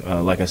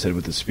 like I said,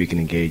 with the speaking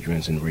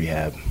engagements and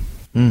rehab.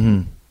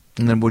 Mm-hmm.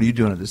 And then what are you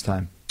doing at this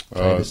time?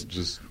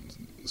 Just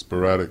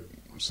sporadic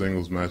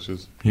singles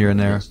matches Here and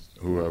there? against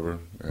whoever.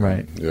 And,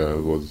 Right. Yeah,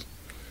 it was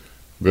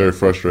very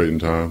frustrating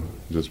time,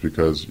 just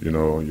because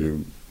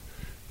you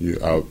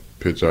out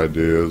pitch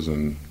ideas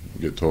and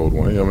get told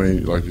one. I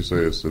mean, like you say,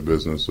 it's the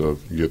business of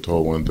you get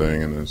told one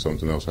thing and then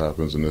something else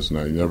happens and this and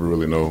that. You never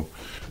really know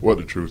what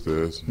the truth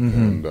is.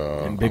 Mm-hmm.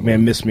 And Big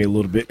Man missed me a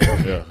little bit.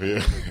 Yeah.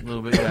 A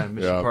little bit, yeah.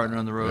 Miss your partner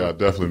on the road. Yeah, I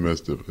definitely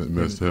missed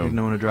him.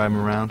 No one to drive him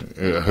around.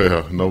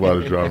 Yeah,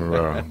 nobody driving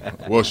around.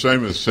 Well,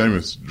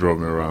 Seamus drove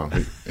me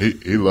around.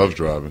 He loves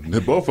driving.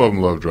 Both of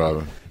them love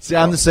driving. See,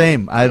 I'm the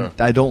same.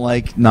 I don't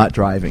like not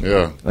driving.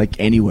 Yeah. Like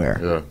anywhere.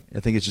 Yeah. I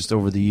think it's just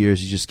over the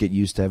years you just get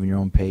used to having your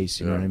own pace.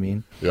 You know what I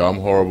mean? Yeah, I'm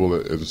horrible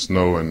at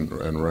snow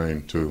and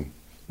rain too.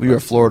 Well, you're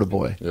a Florida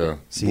boy. Yeah.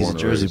 See, he's a born and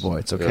Jersey raised. boy.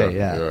 It's okay,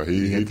 yeah. Yeah,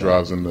 You he get that.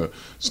 drives in the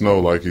snow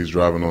like he's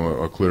driving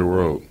on a clear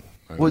road.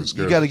 And Well, it you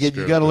scares- got to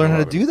scares learn how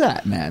to me. do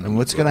that, man. And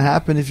what's going to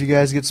happen if you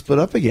guys get split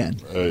up again?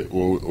 Hey,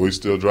 well, we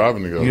still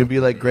driving together. You're going to be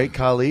like Great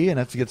Khali and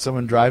have to get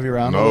someone to drive you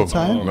around all No, the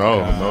time?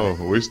 no,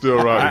 we still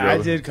ride together.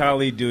 I did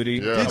Kali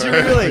duty. Yeah. Did you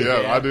really?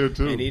 Yeah, I did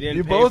too. And he didn't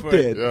You pay both for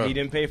did. Yeah. He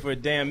didn't pay for a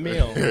damn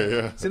meal.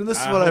 Yeah. See, this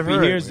is I what I've hope he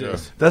heard. hears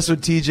this. That's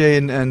what TJ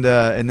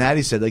and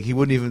Natty said. Like, he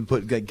wouldn't even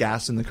put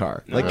gas in the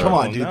car. Like, come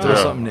on, dude, no. throw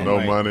Yeah, something in. No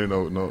Right. money,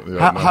 no.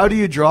 Yeah, How do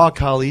you draw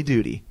Khali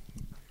duty?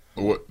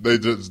 What, they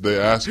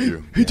ask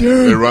you. Hey,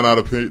 Darren. They run out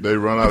of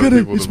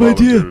people it's to my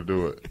volunteer idea. to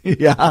do it.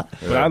 Yeah.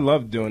 But I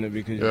love doing it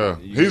because Yeah,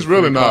 you he's get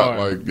really free not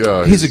car. like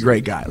yeah. He's a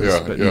great guy.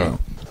 Yeah, But, yeah. you know.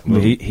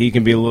 But he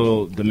can be a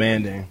little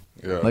demanding.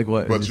 Yeah. Like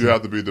what? But you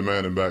have to be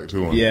demanding back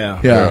to him. Yeah.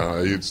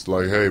 Yeah. It's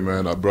like, hey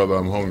man, brother,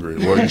 I'm hungry.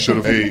 Well, you should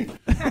have ate.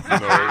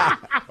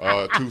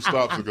 2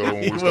 stops ago when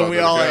we stopped at the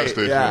all gas ate,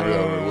 station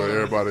yeah. with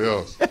everybody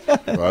else.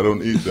 I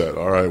don't eat that.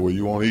 All right, well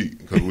you won't eat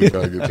because we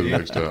gotta get to the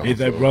next town. He's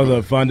that So,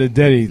 brother, find a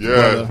Denny's. Yeah,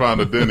 brother.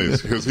 find a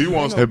Denny's because he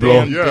wants to.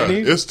 Damn Yeah,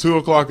 Denny's. it's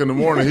 2:00 in the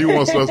morning. He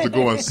wants us to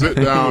go and sit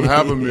down,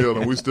 have a meal,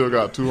 and we still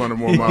got 200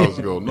 more miles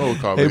to go. No,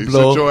 Kali, Hey,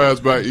 Blow. sit your ass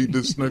back, eat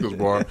this Snickers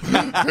bar.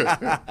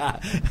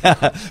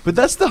 But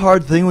that's the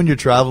hard thing when you're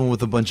traveling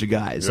with a bunch of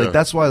guys. Yeah. Like,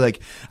 that's why, like,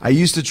 I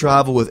used to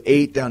travel with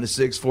 8 down to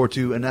 6, 4,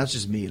 2, and that's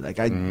just me. Like,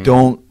 I Mm-hmm.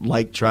 don't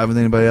like traveling with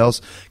anybody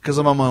else because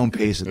I'm on my own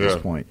pace at this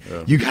Yeah, point.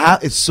 yeah.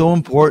 It's so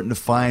important to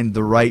find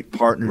the right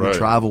partner Right, to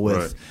travel with,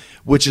 right.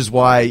 which is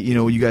why,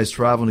 you guys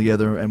traveling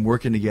together and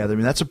working together. I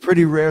mean, that's a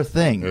pretty rare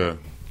thing. Yeah,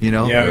 You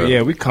know?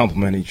 Yeah, we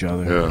compliment each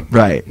other. yeah,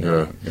 Right.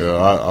 yeah.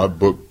 I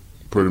book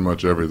pretty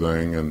much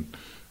everything and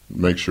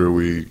make sure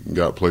we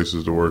got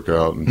places to work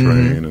out and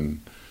train. And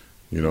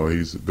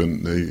he's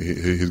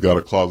got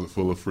a closet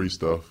full of free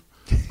stuff.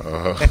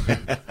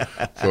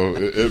 So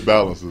it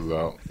balances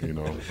out. I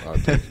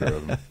take care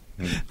of him.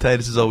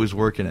 Titus is always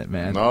working it,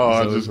 man. No, He's I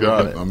always just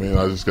working got. it.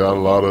 I just got a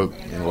lot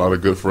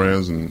of good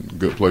friends and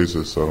good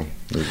places, so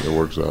it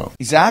works out.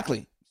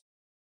 Exactly.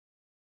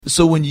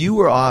 So when you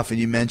were off, and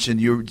you mentioned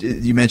the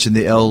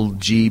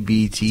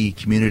LGBT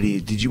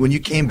community, when you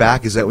came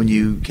back? Is that when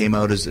you came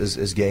out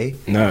as gay?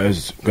 No,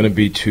 it's going to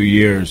be 2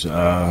 years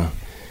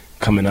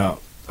coming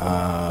up.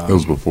 It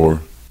was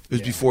before. It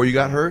was before you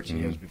got hurt. 2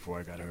 years before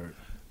I got hurt.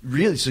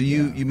 Really? So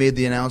you made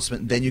the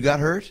announcement, then you got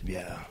hurt?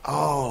 Yeah.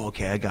 Oh,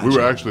 okay, I got We you.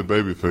 were actually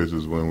baby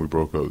faces when we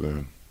broke up.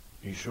 Then,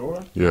 You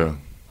sure? yeah,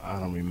 I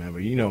don't remember.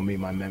 You know me,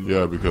 my memory.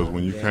 yeah, because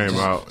when you came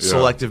out, yeah,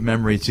 Selective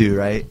memory too,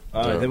 right?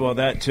 Well,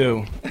 that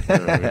too.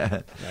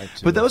 But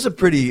that was a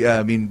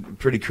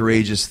pretty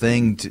courageous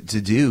thing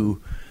to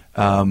do.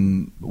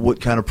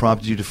 What kind of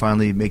prompted you to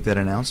finally make that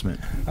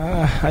announcement?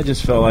 I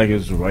just felt like it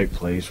was the right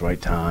place,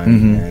 right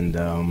time, and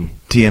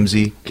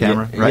TMZ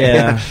camera, right?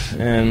 Yeah,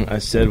 and I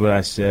said what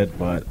I said,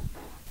 but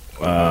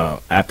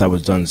after I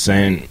was done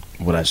saying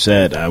what I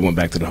said, I went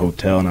back to the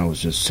hotel and I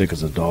was just sick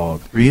as a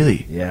dog.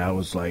 Really? Yeah, I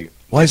was like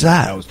Why is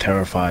that? I was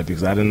terrified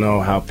because I didn't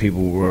know how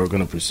people were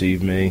going to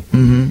perceive me.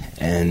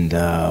 And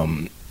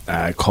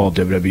I called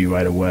WWE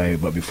right away.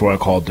 But before I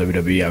called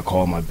WWE, I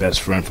called my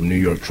best friend from New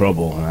York,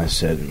 Trouble. And I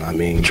said,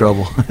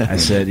 Trouble. I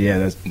said,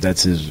 yeah,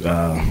 that's his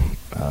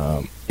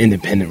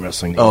independent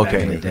wrestling name back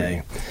in the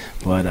day.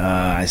 But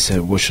I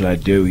said, what should I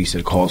do? He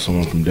said, call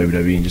someone from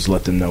WWE and just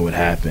let them know what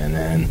happened.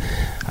 And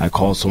I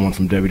called someone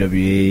from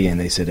WWE, and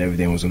they said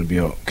everything was going to be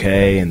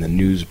okay, and the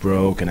news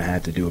broke, and I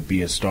had to do a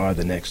Be a Star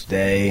the next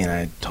day. And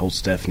I told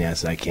Stephanie, I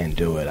said, I can't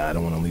do it. I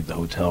don't want to leave the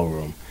hotel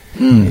room.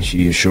 And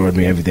she assured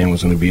me everything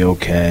was going to be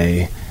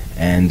okay.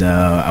 And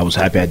I was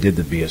happy I did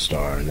the Be a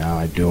Star. Now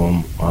I do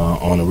them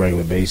on a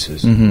regular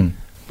basis.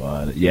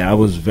 But, yeah, I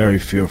was very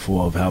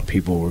fearful of how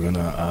people were going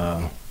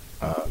to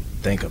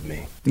think of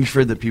me. You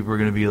afraid that people are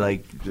going to be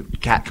like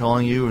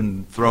catcalling you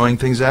and throwing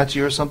things at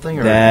you or something?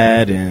 Or?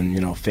 That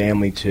and,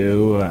 family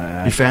too.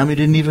 Your family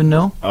didn't even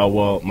know?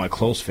 Well, my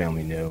close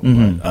family knew.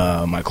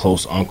 But, my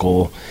close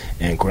uncle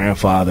and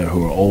grandfather,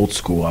 who were old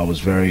school, I was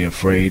very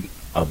afraid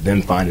of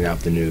them finding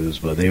out the news,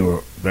 but they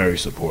were very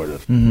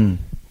supportive.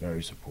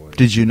 Very supportive.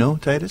 Did you know,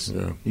 Titus?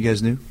 Yeah. You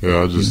guys knew?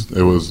 Yeah,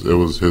 it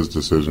was his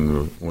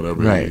decision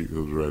whenever he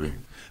was ready.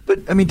 But,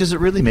 I mean, does it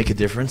really make a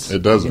difference?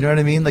 It doesn't. You know what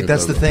I mean? Like,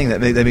 that's the thing.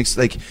 That makes,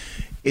 like,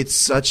 it's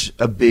such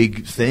a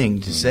big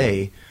thing to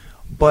say,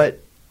 but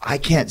I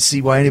can't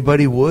see why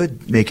anybody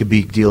would make a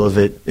big deal of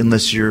it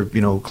unless you're,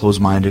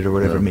 closed-minded or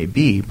whatever it may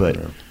be. But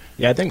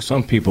yeah, I think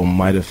some people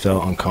might have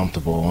felt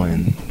uncomfortable,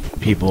 and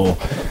people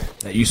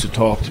that used to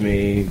talk to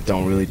me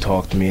don't really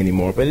talk to me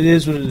anymore. But it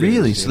is what it is.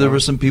 Really? So there were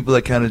some people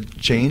that kind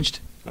of changed?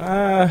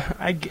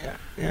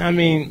 I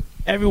mean,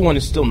 everyone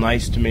is still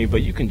nice to me,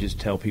 but you can just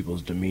tell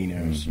people's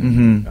demeanors.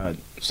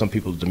 Some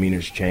people's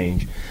demeanors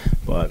change,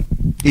 but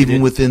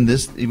even within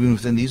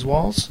these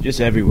walls,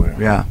 just everywhere.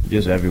 Yeah,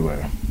 just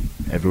everywhere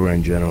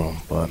in general.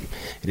 But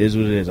it is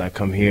what it is. I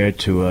come here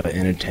to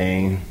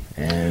entertain.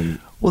 And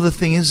well, the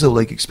thing is, though,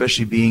 like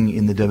especially being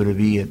in the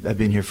WWE, I've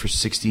been here for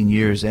 16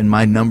 years, and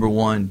my number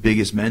one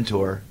biggest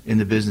mentor in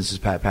the business is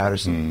Pat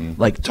Patterson.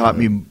 Like taught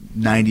me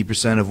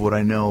 90% of what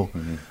I know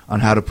on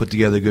how to put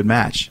together a good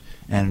match.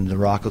 And The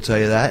Rock will tell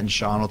you that, and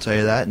Sean will tell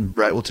you that, and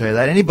Brett will tell you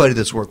that. Anybody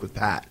that's worked with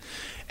Pat.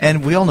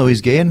 And we all know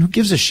he's gay, and who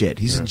gives a shit?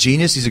 He's a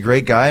genius, he's a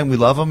great guy, and we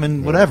love him,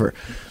 and whatever.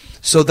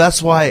 So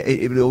that's why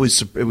it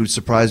would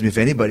surprise me if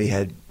anybody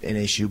had an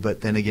issue.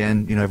 But then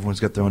again, everyone's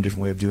got their own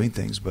different way of doing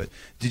things. But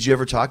did you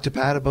ever talk to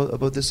Pat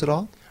about this at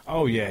all?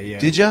 Oh yeah.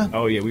 Did ya?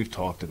 Oh yeah, we've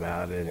talked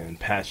about it, and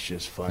Pat's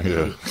just funny.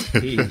 Yeah.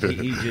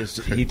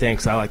 He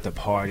thinks I like to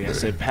party. I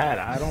said, Pat,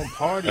 I don't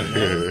party,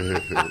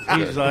 man.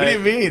 He's like, what do you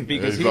mean?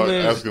 Because he's he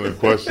lives asking a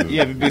question.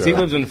 Yeah, because he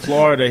lives in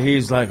Florida.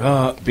 He's like,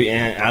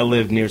 and I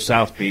live near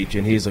South Beach,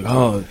 and he's like,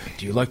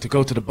 do you like to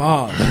go to the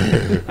bar?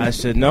 I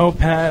said, no,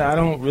 Pat, I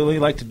don't really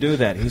like to do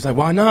that. He's like,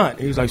 why not?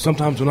 He's like,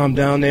 sometimes when I'm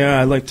down there,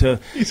 I like to,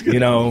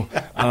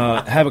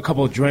 have a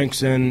couple of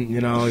drinks, and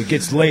it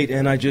gets late,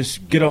 and I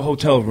just get a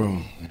hotel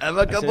room. Have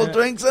a couple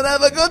drinks and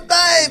have a good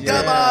time.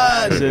 Come on.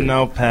 I said,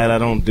 no, Pat, I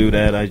don't do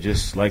that. I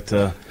just like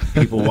to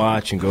people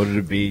watch and go to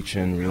the beach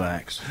and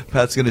relax.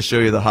 Pat's going to show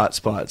you the hot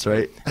spots,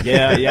 right?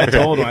 Yeah, I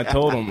told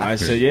him. I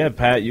said, yeah,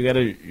 Pat, you got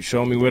to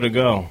show me where to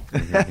go.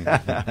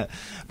 But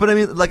I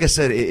mean, like I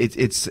said,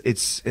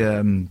 it's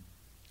a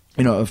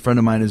friend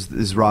of mine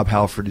is Rob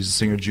Halford. He's a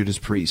singer of Judas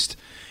Priest.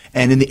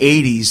 And in the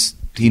 80s,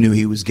 he knew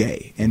he was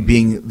gay. And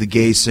being the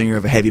gay singer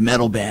of a heavy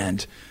metal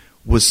band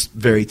was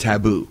very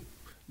taboo.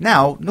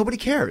 Now, nobody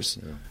cares.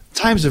 Yeah.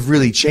 Times have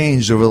really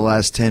changed over the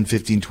last 10,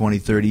 15, 20,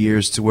 30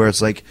 years to where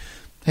it's like,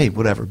 hey,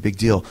 whatever, big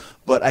deal.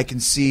 But I can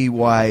see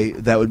why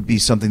that would be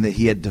something that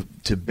he had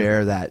to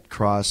bear that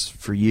cross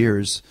for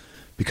years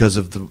because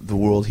of the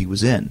world he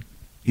was in.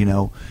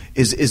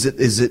 Is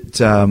it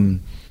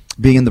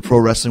being in the pro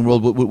wrestling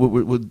world?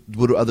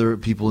 What do other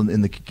people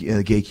in the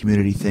gay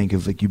community think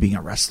of like you being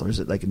a wrestler? Is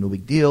it like a no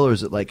big deal, or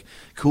is it like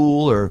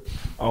cool? Or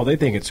they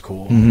think it's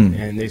cool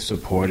and they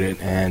support it.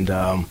 And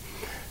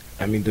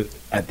I mean,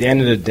 at the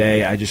end of the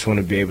day, I just want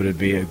to be able to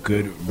be a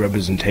good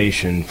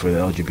representation for the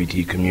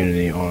LGBT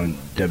community on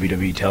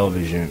WWE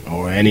television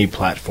or any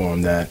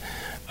platform that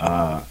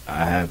I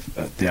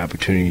have the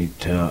opportunity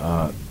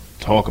to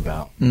talk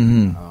about.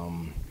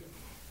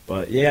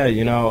 But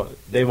yeah,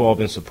 they've all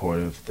been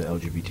supportive, the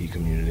LGBT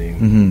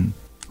community.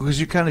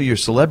 Because you're kind of your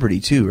celebrity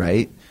too,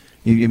 right?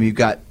 You've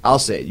got, I'll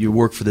say it, you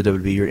work for the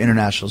WWE, you're an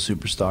international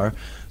superstar,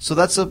 so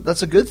that's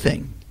a good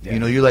thing.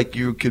 Yeah.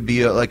 You could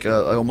be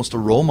almost a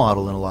role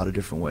model in a lot of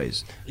different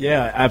ways.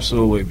 Yeah,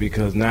 absolutely.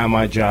 Because now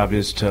my job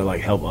is to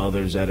help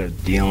others that are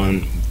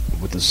dealing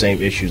with the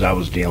same issues I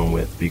was dealing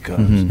with.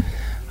 Because,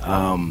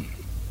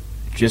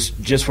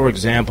 just for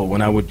example,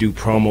 when I would do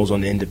promos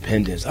on the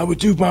Independence, I would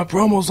do my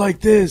promos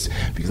like this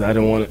because I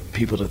didn't want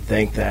people to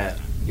think that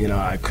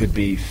I could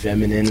be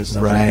feminine and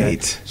stuff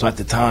like that. So at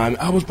the time,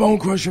 I was Bone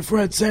Crusher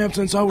Fred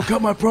Sampson, so I would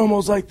cut my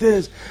promos like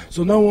this,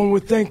 so no one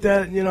would think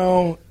that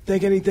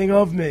think anything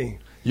of me.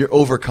 You're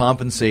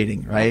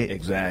overcompensating, right?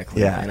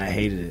 Exactly. Yeah. And I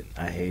hated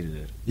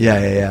it.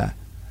 Yeah.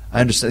 I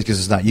understand because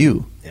it's not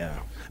you. Yeah.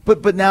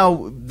 But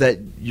now that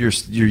you're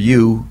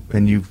you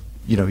and you've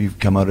you've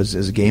come out as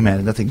a gay man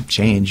and nothing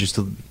changed. You're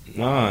still.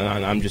 No,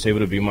 I'm just able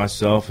to be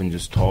myself and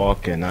just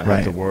talk and not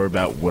have to worry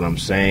about what I'm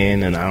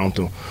saying, and I don't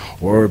have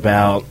to worry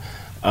about.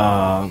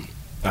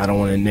 I don't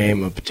want to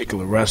name a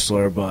particular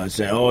wrestler, but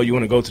say, "Oh, you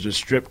want to go to the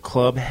strip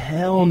club?"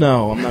 Hell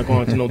no, I'm not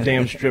going to no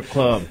damn strip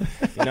club.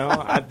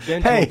 I've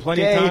been to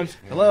plenty of times.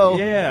 Hello.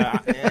 Yeah,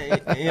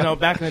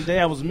 back in the day,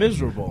 I was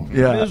miserable.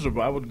 Yeah.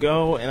 Miserable. I would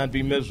go and I'd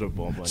be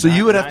miserable. But so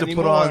you would have to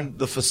anymore. put on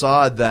the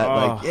facade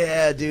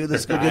that, dude,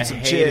 let's go get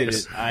some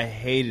chicks. I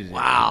hated it.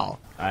 Wow.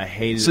 I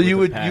hated it. So you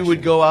with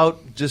would go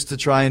out just to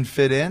try and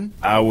fit in?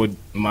 I would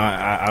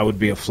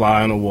be a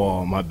fly on the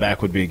wall. My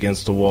back would be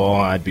against the wall.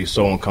 I'd be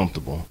so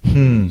uncomfortable.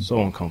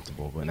 So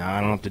uncomfortable. But now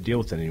I don't have to deal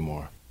with it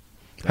anymore.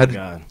 Thank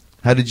God.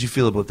 How did you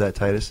feel about that,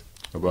 Titus?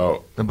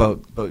 About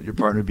your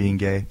partner being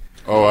gay?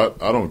 Oh,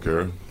 I don't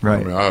care.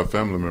 Right. I mean, I have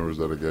family members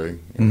that are gay.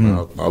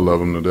 I love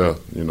them to death.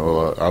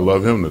 I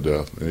love him to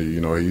death.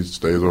 He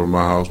stays over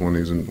my house when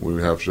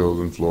we have shows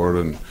in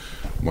Florida, and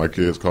my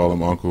kids call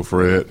him Uncle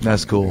Fred.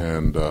 That's cool.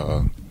 And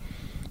I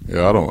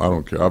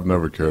don't care. I've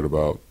never cared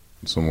about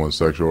someone's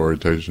sexual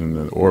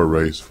orientation or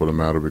race, for the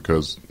matter,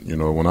 because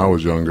when I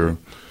was younger,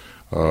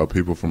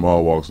 people from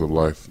all walks of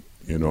life,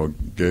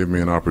 gave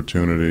me an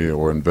opportunity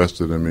or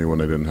invested in me when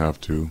they didn't have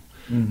to.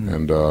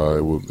 And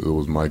it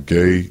was my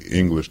gay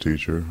English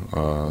teacher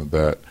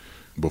that,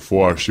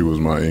 before she was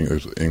my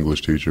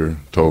English teacher,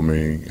 told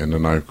me in the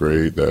 9th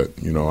grade that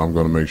I'm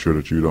going to make sure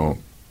that you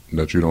don't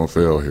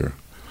fail here,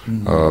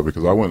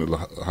 because I went to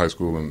high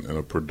school in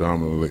a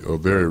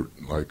very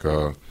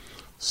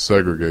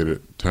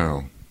segregated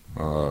town.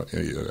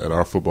 At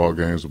our football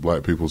games, the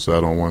black people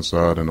sat on one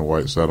side and the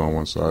whites sat on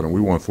one side, and we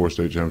won 4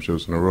 state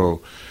championships in a row.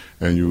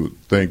 And you would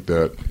think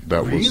that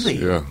was really?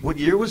 What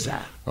year was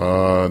that?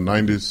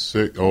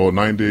 96 or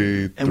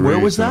 93. And where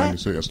was that?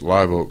 96. It's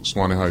Live Oak,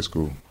 Swanee High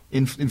School.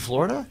 In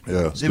Florida?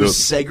 Yeah. It was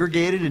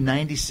segregated in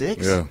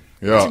 96? Yeah.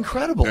 That's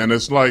incredible. And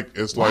it's not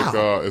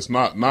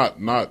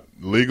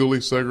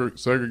legally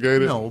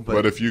segregated. No,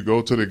 but if you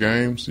go to the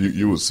games,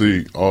 you would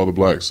see all the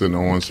blacks sitting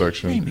on one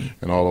section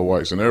and all the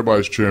whites, and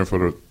everybody's cheering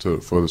for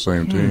the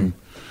same team.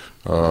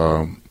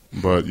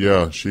 But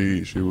yeah,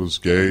 she was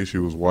gay. She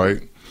was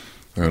white.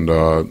 And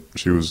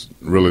she was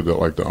really the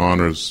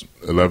honors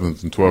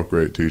 11th and 12th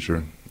grade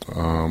teacher,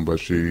 but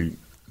she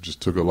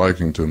just took a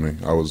liking to me.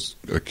 I was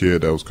a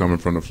kid that was coming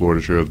from the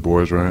Florida Sheriff's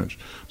Boys Ranch,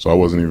 so I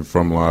wasn't even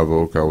from Live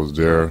Oak. I was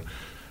there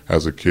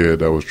as a kid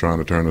that was trying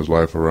to turn his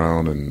life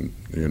around, and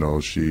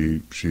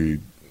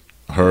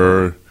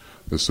her,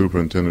 the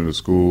superintendent of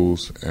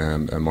schools,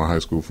 and my high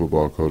school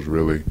football coach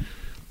really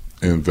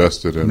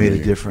invested in me.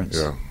 Made a difference.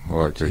 Yeah,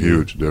 a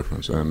huge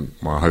difference. And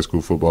my high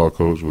school football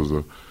coach was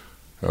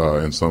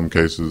in some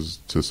cases,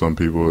 to some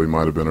people, he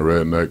might have been a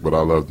redneck, but I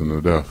loved him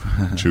to death.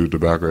 Chewed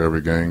tobacco every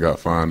game, got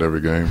fined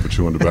every game for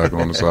chewing tobacco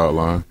on the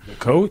sideline. The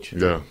coach?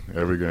 Yeah,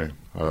 every game.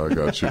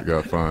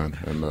 Got fined.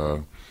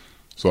 And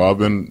so I've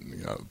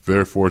been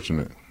very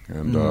fortunate.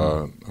 And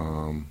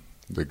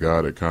the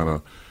guy that kind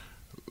of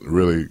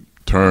really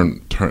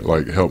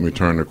helped me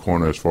turn the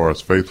corner as far as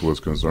faith was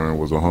concerned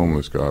was a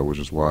homeless guy, which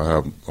is why I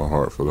have a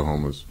heart for the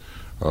homeless.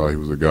 He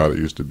was a guy that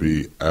used to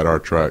be at our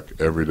track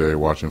every day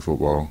watching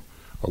football.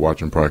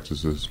 Watching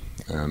practices,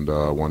 and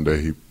one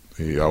day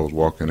I was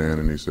walking in,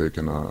 and he said,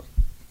 "Can I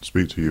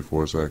speak to you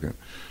for a second?"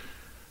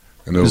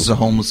 And this is a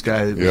homeless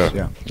guy.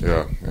 Yeah.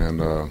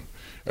 And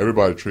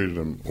everybody treated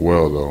him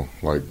well, though.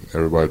 Like,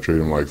 everybody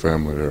treated him like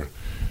family there.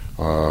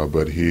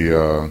 But he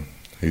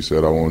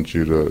said, "I want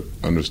you to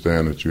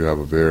understand that you have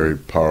a very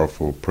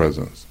powerful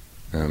presence,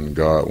 and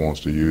God wants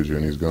to use you,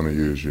 and He's going to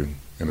use you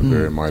in a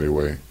very mighty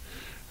way."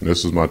 And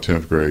this was my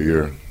 10th grade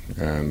year,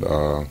 and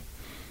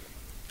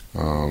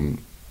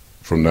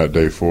from that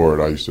day forward,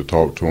 I used to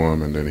talk to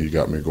him, and then he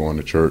got me going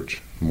to church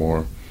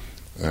more.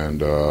 And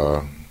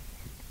that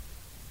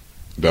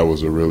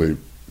was a really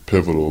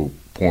pivotal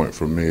point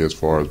for me as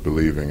far as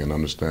believing and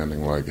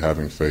understanding,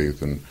 having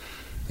faith and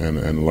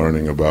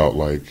learning about,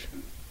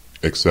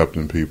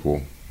 accepting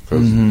people.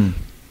 Because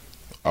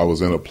I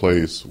was in a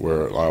place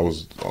where I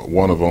was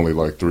one of only,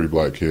 3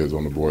 black kids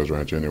on the Boys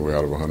Ranch anyway,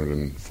 out of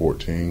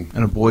 114.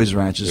 And a Boys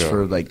Ranch is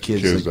for,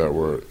 kids that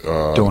were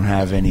don't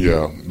have any.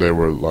 Yeah, they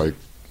were,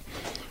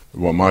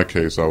 well, in my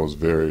case, I was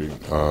very,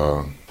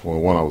 I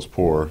was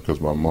poor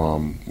because my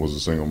mom was a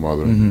single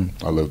mother.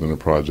 I lived in the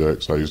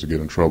projects. I used to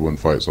get in trouble in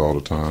fights all the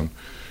time.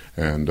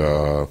 And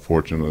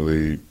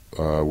fortunately,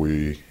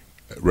 we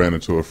ran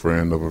into a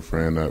friend of a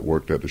friend that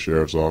worked at the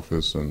sheriff's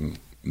office and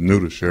knew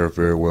the sheriff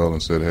very well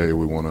and said, "Hey,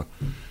 we want to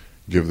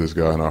give this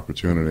guy an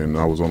opportunity." And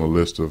I was on a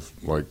list of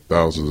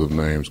thousands of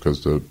names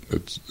because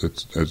it's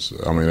just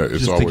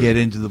always to get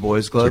into the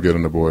Boys Club? To get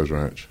in the Boys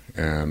Ranch.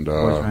 And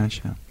Boys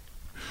Ranch, yeah.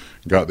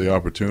 Got the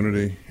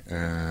opportunity,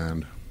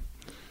 and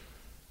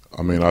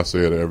I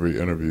say at every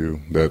interview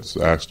that's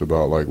asked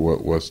about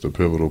what's the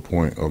pivotal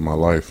point of my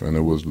life, and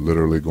it was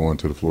literally going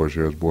to the Florida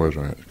Sheriff's Boys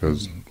Ranch,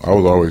 because I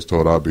was always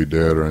told I'd be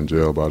dead or in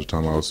jail by the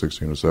time I was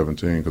 16 or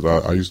 17,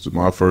 because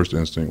my first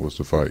instinct was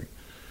to fight.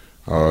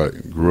 I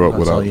grew up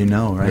That's all you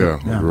know, right?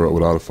 Yeah, I grew up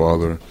without a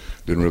father.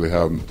 didn't really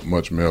have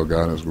much male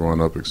guidance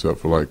growing up except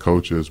for like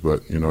coaches,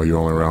 but you know, you're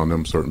only around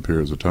them certain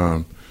periods of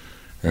time.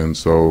 And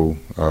so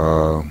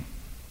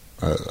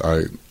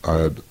I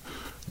had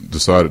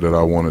decided that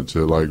I wanted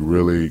to like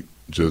really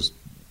just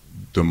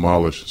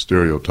demolish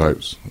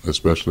stereotypes,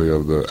 especially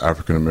of the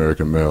African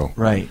American male.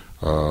 Right.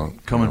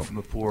 Coming from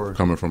a poor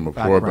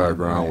background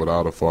right.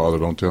 without a father.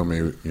 Don't tell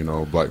me, you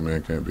know, black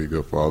men can't be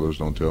good fathers.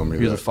 Don't tell me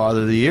You're the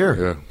father of the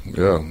year.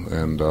 Yeah.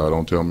 And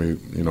don't tell me,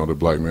 you know, that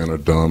black men are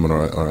dumb and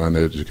are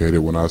uneducated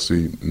when I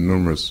see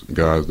numerous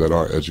guys that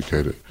are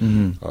educated.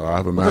 Mm-hmm. I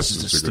have a master's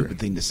degree. This is a stupid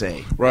thing to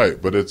say.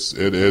 Right, but it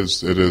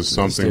is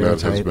something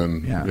that has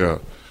been,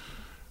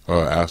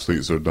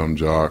 athletes are dumb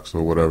jocks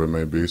or whatever it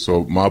may be.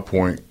 So my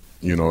point,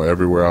 you know,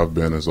 everywhere I've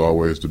been has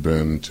always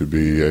been to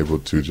be able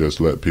to just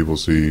let people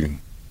see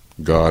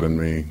God in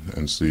me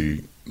and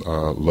see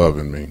love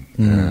in me.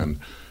 And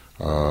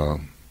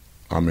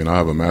I mean, I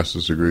have a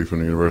master's degree from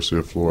the University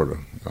of Florida.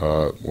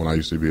 When I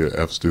used to be an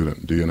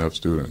DNF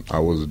student, I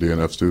was a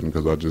DNF student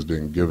because I just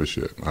didn't give a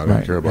shit. I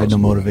didn't care about had no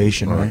school.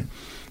 motivation, right?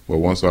 But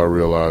once I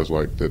realized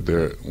like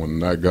that, when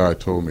that guy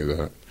told me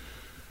that,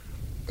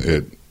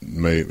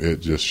 it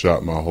just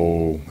shot my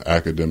whole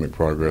academic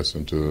progress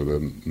into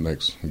the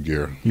next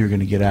gear. You're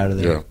going to get out of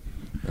there. Yeah.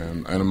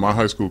 And my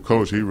high school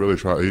coach, he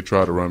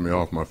tried to run me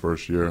off my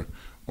first year,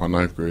 my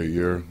 9th grade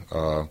year.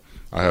 I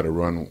had to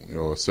run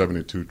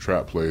 72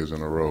 trap plays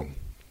in a row.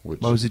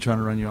 Why was he trying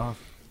to run you off?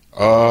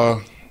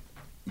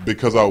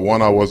 Because I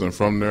wasn't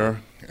from there,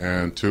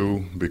 and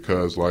 2,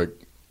 because like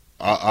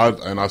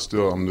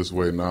I'm this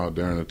way now,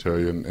 Darren, to tell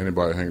you, and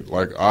anybody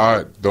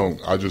I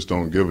just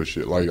don't give a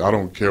shit. Like I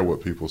don't care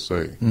what people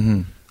say.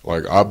 Mm-hmm.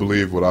 Like, I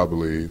believe what I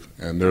believe,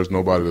 and there's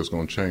nobody that's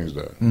going to change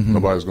that. Mm-hmm.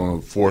 Nobody's going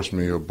to force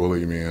me or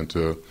bully me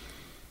into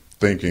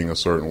thinking a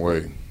certain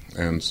way.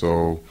 And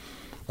so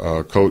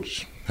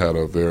Coach had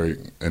a very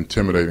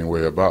intimidating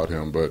way about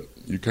him, but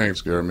you can't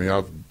scare me.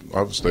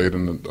 I've stayed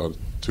in a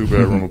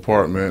 2-bedroom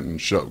apartment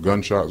and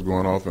gunshots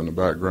going off in the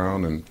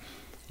background and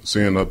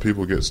seeing other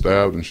people get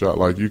stabbed and shot.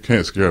 Like, you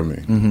can't scare me.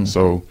 Mm-hmm.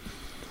 So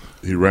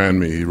he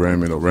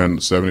ran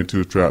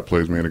 72 trap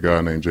plays, me and a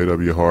guy named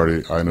J.W.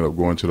 Hardy. I ended up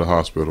going to the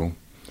hospital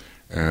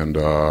and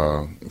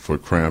for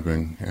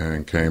cramping,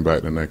 and came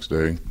back the next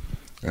day,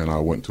 and I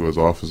went to his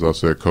office. I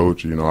said,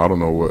 Coach, I don't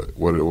know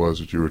what it was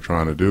that you were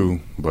trying to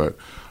do, but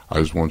I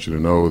just want you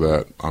to know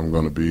that I'm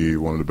going to be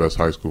one of the best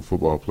high school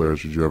football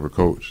players that you ever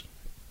coached.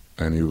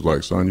 And he was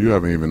like, son, you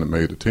haven't even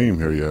made the team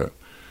here yet.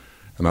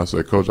 And I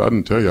said, Coach, I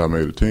didn't tell you I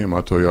made the team.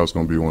 I told you I was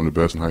going to be one of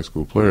the best high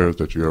school players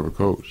that you ever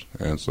coached.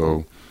 And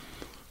so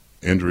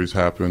injuries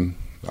happened.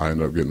 I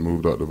ended up getting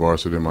moved up to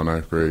varsity in my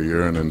 9th grade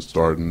year, and then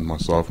starting my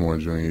sophomore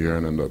and junior year,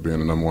 and ended up being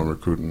the #1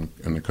 recruit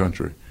in the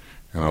country.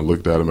 And I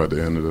looked at him at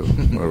the end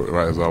of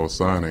right as I was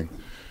signing,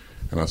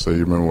 and I said,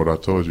 you remember what I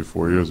told you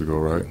 4 years ago,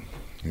 right?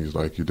 He's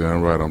like, you're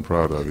damn right, I'm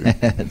proud of you.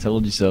 I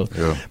told you so.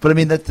 Yeah. But I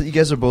mean, you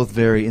guys are both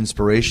very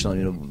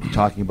inspirational,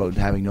 talking about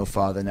having no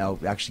father, now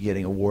actually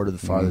getting awarded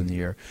the Father of the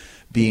Year,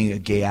 being a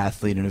gay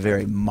athlete in a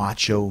very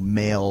macho,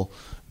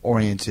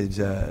 male-oriented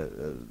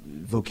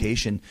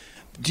vocation.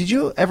 Did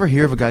you ever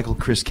hear of a guy called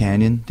Chris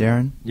Kanyon,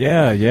 Darren?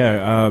 Yeah.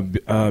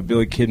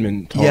 Billy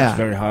Kidman talks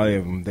very highly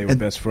of him. They were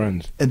best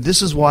friends. And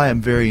this is why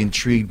I'm very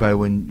intrigued by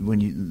when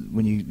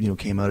you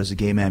came out as a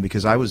gay man,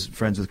 because I was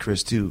friends with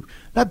Chris too.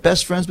 Not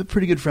best friends, but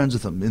pretty good friends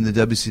with him. In the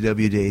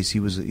WCW days, he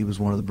was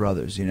one of the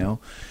brothers,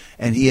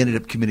 and he ended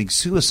up committing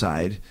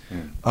suicide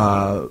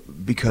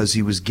because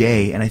he was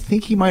gay. And I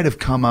think he might have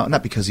come out,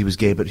 not because he was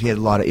gay, but he had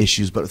a lot of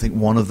issues. But I think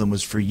one of them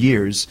was for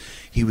years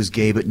he was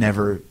gay, but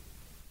never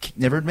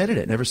admitted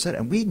it, never said it.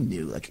 And we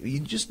knew, like, you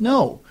just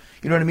know.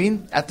 You know what I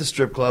mean? At the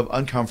strip club,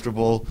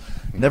 uncomfortable,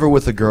 never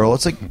with a girl.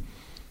 It's like,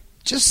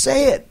 just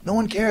say it. No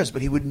one cares.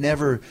 But he would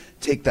never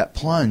take that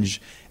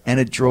plunge, and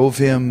it drove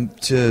him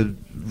to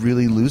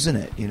really losing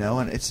it,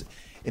 And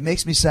it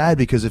makes me sad,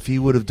 because if he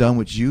would have done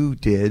what you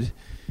did,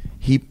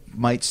 he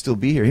might still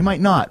be here. He might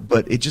not,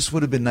 but it just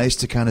would have been nice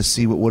to kind of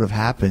see what would have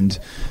happened.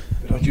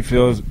 Don't you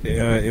feel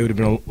it would have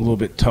been a little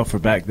bit tougher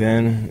back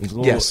then?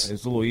 Yes.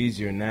 It's a little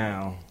easier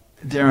now.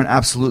 Darren,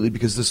 absolutely,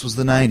 because this was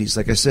the 90s.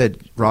 Like I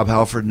said, Rob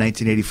Halford in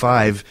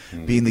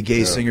 1985 being the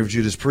gay singer of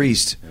Judas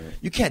Priest.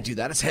 You can't do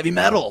that. It's heavy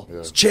metal.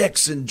 It's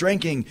chicks and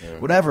drinking,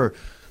 whatever.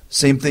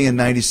 Same thing in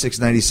 96,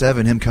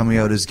 97. Him coming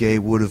out as gay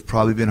would have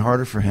probably been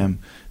harder for him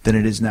than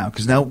it is now,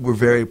 because now we're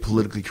very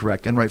politically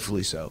correct, and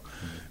rightfully so.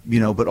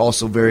 But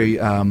also very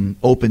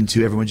open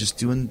to everyone just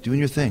doing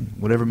your thing.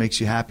 Whatever makes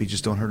you happy,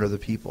 just don't hurt other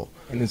people.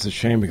 And it's a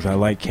shame, because I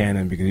like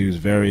Cannon, because he was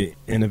very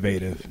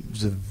innovative. He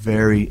was a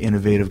very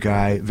innovative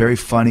guy, very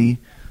funny,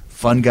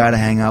 fun guy to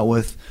hang out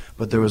with,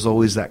 but there was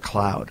always that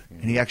cloud.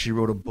 And he actually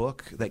wrote a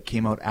book that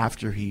came out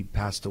after he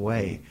passed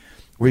away,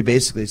 where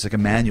it's like a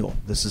manual.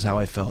 This is how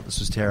I felt. This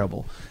was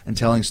terrible. And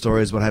telling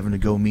stories about having to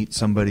go meet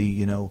somebody,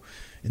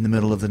 in the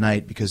middle of the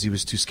night because he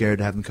was too scared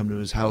to have them come to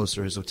his house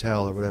or his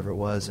hotel or whatever it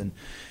was. And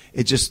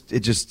it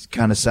just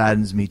kind of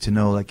saddens me to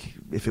know, like,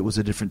 if it was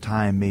a different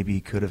time, maybe he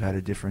could have had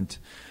a different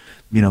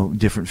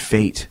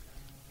fate.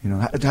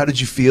 How did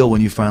you feel when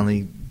you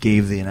finally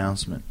gave the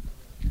announcement?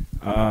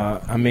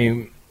 I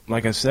mean,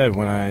 like I said,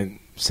 when I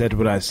said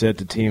what I said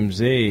to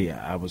TMZ,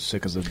 I was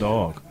sick as a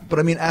dog. But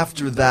I mean,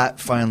 after that,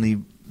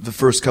 finally, the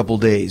first couple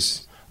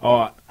days.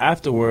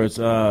 Afterwards,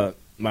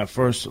 my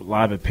first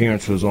live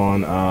appearance was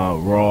on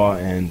Raw,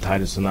 and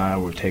Titus and I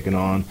were taking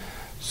on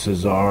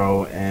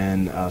Cesaro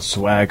and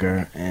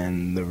Swagger,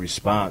 and the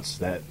response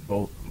that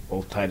both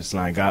Titus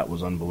and I got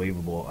was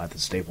unbelievable at the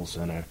Staples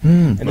Center.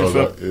 And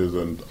that is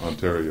in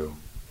Ontario.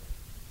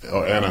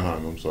 Oh,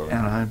 Anaheim, I'm sorry.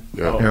 Anaheim.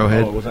 Yeah.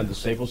 Arrowhead. Was that the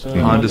Staples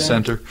Center? Honda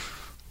Center.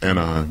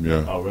 Anaheim,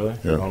 yeah. Oh, really?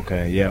 Yeah.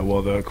 Okay, yeah.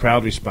 Well, the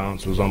crowd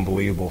response was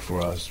unbelievable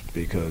for us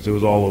because it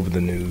was all over the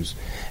news.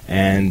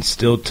 And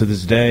still to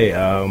this day,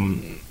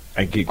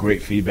 I get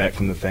great feedback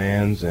from the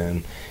fans,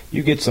 and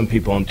you get some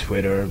people on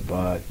Twitter,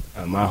 but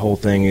my whole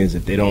thing is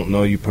if they don't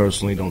know you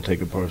personally, don't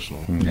take it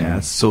personal. Mm-hmm. Yeah,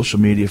 it's social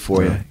media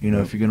for you. You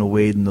know, if you're going to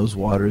wade in those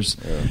waters,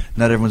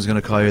 not everyone's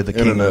going to call you the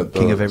king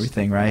of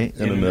everything, right?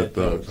 Internet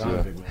thugs,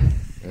 yeah.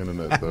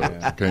 Internet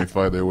thugs. Can't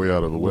fight their way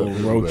out of a web.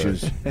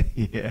 Roaches.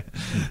 Yeah.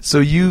 So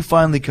you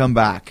finally come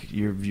back.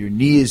 Your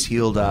knee is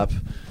healed up.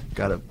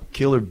 Got a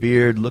killer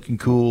beard, looking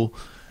cool.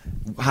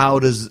 How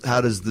does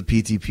the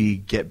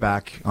PTP get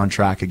back on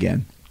track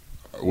again?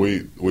 We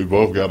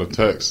both got a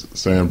text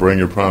saying bring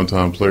your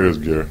primetime players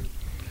gear,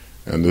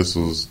 and this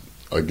was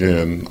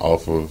again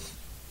off of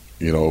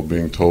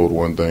being told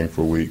one thing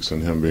for weeks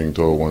and him being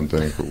told one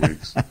thing for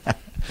weeks.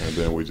 And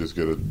then we just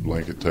get a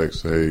blanket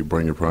text, hey,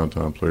 bring your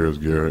primetime players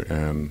gear.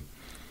 And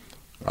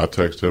I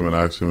texted him and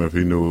asked him if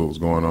he knew what was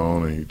going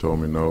on, and he told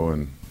me no.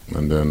 And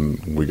then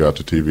we got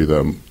to TV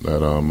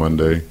that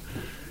Monday,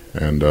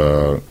 and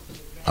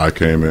I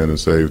came in and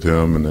saved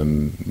him. And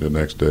then the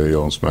next day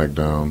on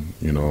SmackDown,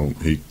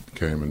 he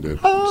came and did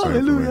the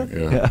same for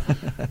me. Yeah.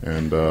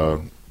 And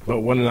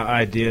but one of the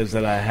ideas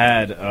that I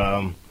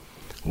had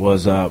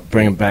was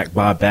bringing back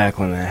Bob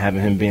Backlund and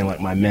having him being like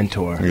my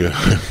mentor,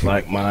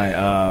 like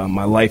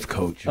my life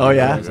coach. Oh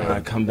yeah. When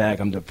I come back,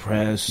 I'm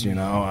depressed.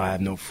 I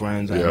have no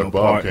friends. I have no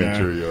Bob partner. Can't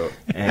cheer you up.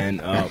 And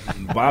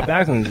Bob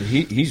Backlund,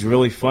 he's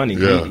really funny.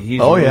 Yeah. He's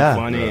really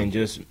funny, and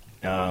just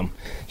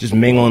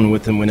mingling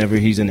with him whenever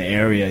he's in the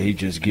area, he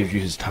just gives you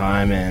his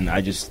time, and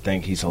I just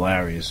think he's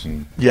hilarious.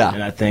 Yeah.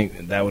 And I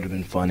think that would have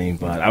been funny,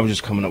 but I was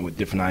just coming up with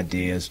different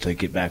ideas to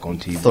get back on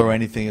TV. Throw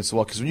anything as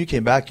well, because when you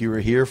came back, you were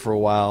here for a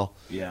while.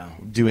 Yeah.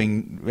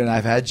 And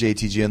I've had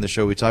JTG on the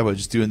show. We talked about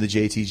just doing the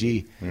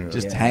JTG,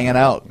 just hanging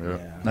out,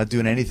 not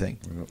doing anything,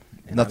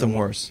 nothing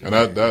worse. And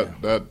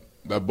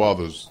that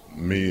bothers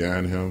me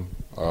and him.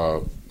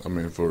 I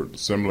mean, for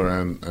similar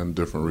and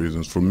different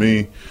reasons. For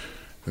me,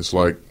 it's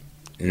like,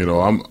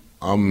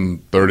 I'm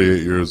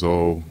 38 years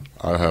old.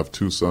 I have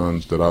 2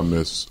 sons that I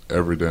miss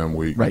every damn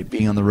week. Right,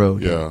 being on the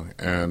road. Yeah,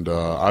 and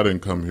I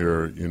didn't come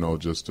here,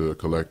 just to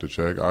collect a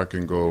check. I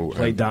can go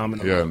play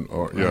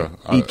domino.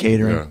 Eat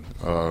catering.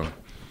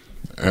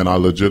 And I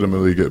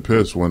legitimately get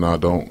pissed when I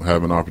don't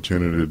have an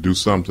opportunity to do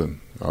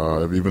something.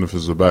 Even if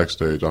it's a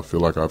backstage, I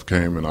feel like I've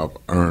came and I've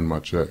earned my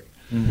check.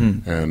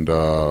 Mm-hmm.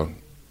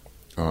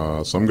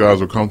 And some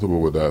guys are comfortable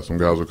with that. Some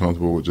guys are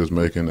comfortable with just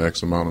making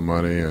X amount of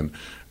money and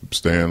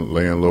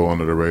laying low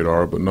under the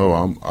radar. But no,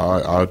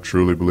 I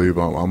truly believe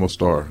I'm a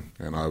star,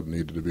 and I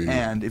needed to be.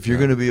 And if you're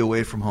going to be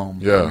away from home,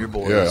 from your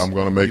boys, I'm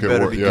going to make it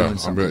work.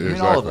 Exactly.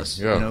 All of us.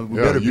 We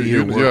better be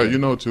here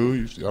working.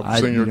 Too.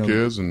 I've seen your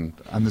kids, and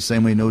I'm the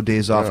same way. No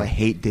days off. I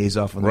hate days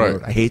off on the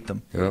road. I hate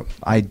them. Yeah.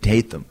 I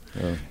hate them.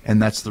 Yeah.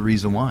 And that's the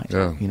reason why.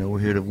 Yeah. We're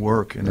here to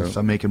work, and if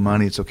I'm making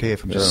money, it's okay.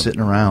 If I'm just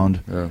sitting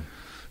around. Yeah.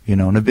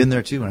 And I've been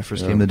there too. When I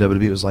first came to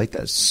WWE, it was like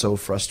that. It's so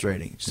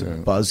frustrating. Just a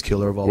buzz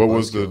killer of all What buzz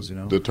was kills,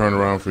 the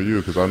turnaround for you?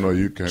 Because I know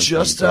you came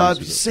just from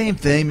same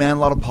thing, man. A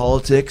lot of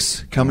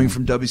politics coming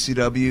from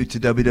WCW to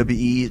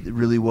WWE. It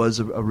really was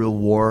a real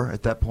war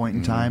at that point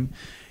in time.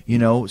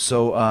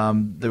 So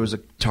there was a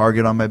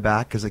target on my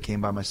back because I came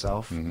by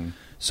myself.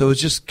 So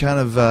it's just kind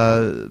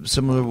of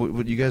similar to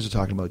what you guys are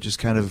talking about. Just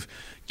kind of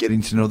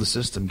getting to know the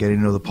system, getting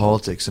to know the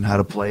politics and how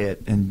to play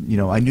it. And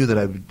I knew that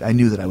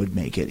I would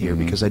make it here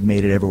because I'd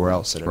made it everywhere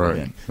else that I'd ever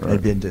been. Right.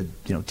 I'd been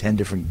to 10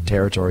 different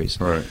territories.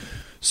 Right.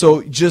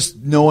 So just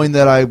knowing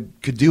that I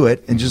could do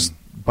it and just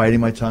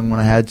biting my tongue when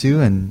I had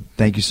to. And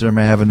thank you, sir.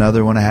 May I have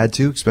another when I had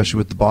to, especially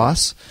with the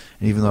boss.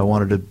 And even though I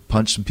wanted to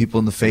punch some people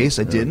in the face,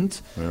 I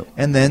didn't. Yep.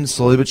 And then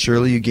slowly but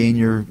surely you gain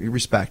your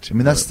respect. I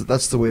mean, that's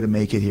the way to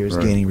make it here is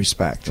gaining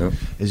respect,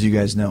 as you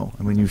guys know.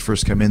 And when you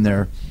first come in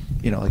there,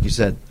 like you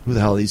said, who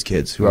the hell are these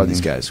kids? Who are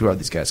these guys? Who are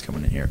these guys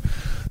coming in here?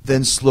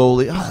 Then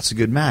slowly, that's a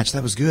good match.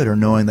 That was good. Or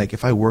knowing, like,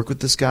 if I work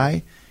with this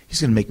guy, he's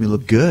going to make me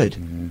look good.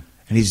 And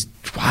he's,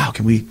 wow,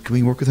 can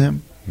we work with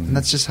him? And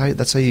that's just how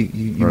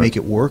you make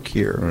it work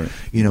here,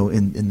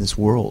 in this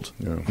world,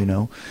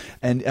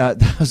 And I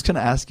was going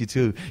to ask you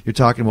too. You're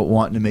talking about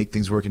wanting to make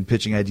things work and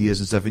pitching ideas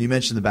and stuff, and you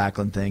mentioned the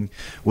Backlund thing,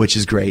 which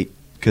is great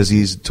because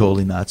he's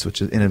totally nuts,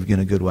 which is in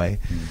a good way.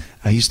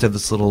 I used to have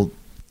this little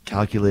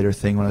calculator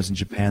thing when I was in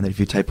Japan that if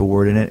you type a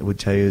word in it, it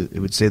would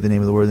say the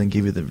name of the word and then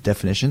give you the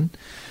definition.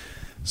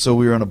 So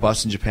we were on a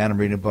bus in Japan. I'm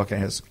reading a book and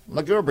it has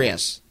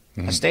lugubrious.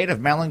 A state of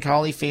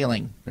melancholy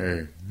feeling.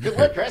 Hey. Good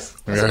word, Chris.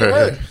 That's a good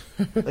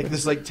word. Like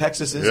this, like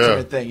Texas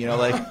Instrument thing,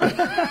 like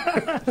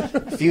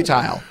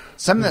futile.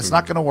 Something that's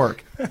not going to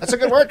work. That's a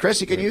good word, Chris.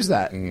 You can use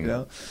that.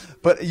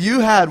 But you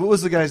had, what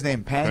was the guy's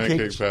name?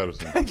 Pancake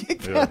Patterson.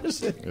 Pancake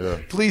Patterson. Yeah.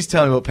 Please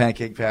tell me about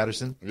Pancake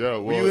Patterson. Yeah.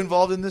 Well, were you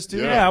involved in this too?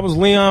 Yeah, I was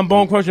Leon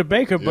Bone Crusher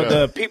Baker,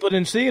 but people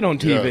didn't see it on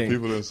TV. Yeah,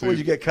 people didn't see. Did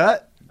you get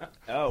cut?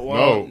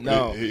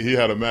 No. He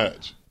had a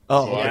match.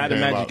 Oh, He had a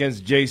match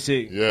against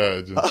JC.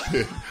 Yeah.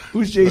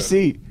 Who's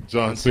JC?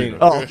 John Cena.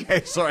 Oh,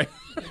 okay. Sorry.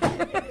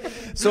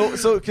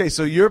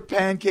 So you're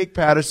Pancake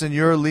Patterson.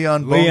 You're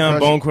Leon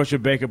Bone Crusher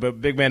Baker,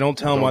 but big man, don't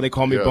tell him why they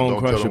call me Bone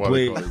Crusher,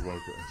 please.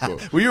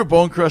 Well, you were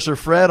Bone Crusher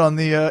Fred on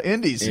the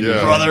Indies,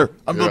 brother.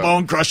 I'm the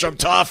Bone Crusher. I'm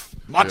tough,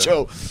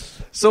 macho. Yeah.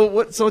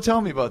 So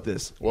tell me about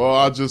this.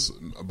 Well,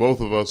 both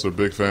of us are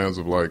big fans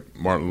of like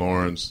Martin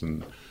Lawrence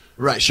and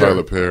Sure.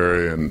 Tyler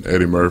Perry and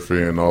Eddie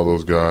Murphy and all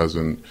those guys,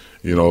 and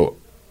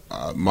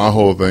my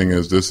whole thing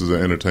is this is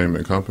an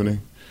entertainment company,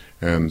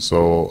 and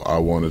so I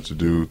wanted to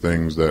do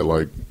things that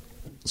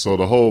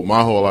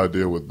my whole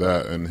idea with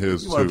that and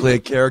his you want to play a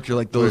character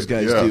like those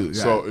guys do. Yeah.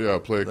 So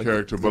play a like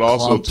character, the but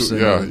also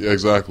and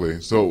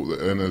exactly. So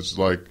and it's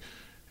like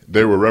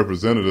they were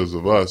representatives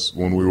of us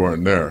when we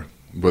weren't there,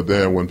 but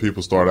then when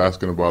people start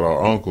asking about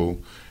our uncle.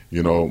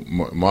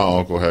 My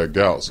uncle had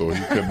gout, so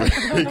he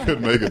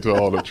couldn't make it to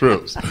all the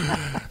trips.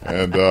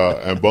 And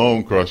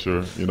Bone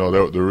Crusher,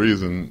 the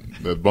reason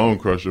that Bone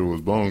Crusher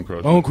was Bone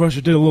Crusher. Bone Crusher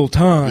did a little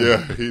time.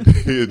 Yeah, he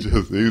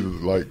was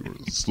like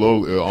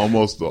slowly,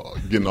 almost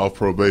getting off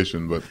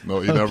probation, but no,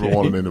 he never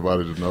wanted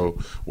anybody to know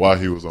why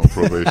he was on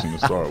probation to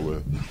start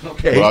with.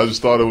 Okay. But I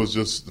just thought it was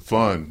just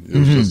fun. It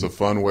was just a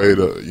fun way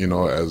to,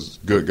 as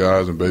good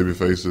guys and baby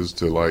faces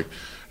to like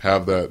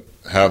have that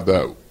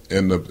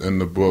in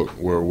the book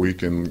where we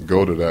can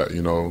go to that,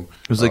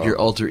 It was like your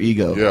alter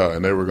ego. Yeah,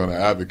 and they were going to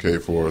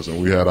advocate for us,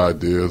 and we had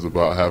ideas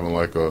about having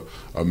like a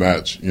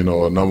match, a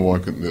number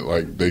one,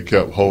 like they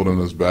kept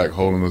holding us back,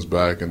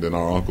 and then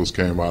our uncles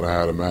came out and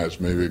had a match,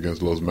 maybe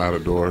against Los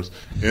Matadors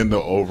in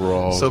the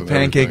overalls. So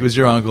Pancake everything. was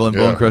your uncle, and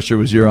Bone Crusher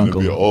was your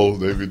uncle.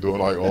 They'd be doing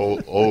like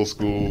old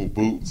school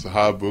boots,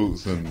 high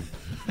boots, and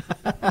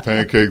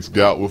Pancake's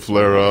gout would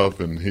flare up,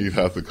 and he'd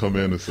have to come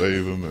in and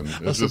save him.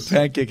 And so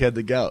Pancake had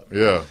the gout.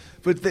 Yeah.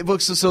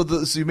 But so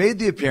you made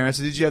the appearance.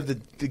 Did you have the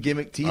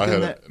gimmick teeth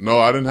in that? No,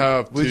 I didn't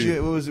have teeth.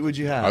 What'd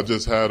you have? I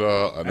just had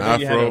an afro.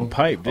 You had a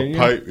pipe, didn't you?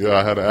 Pipe. Yeah,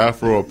 I had an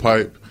afro, a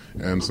pipe,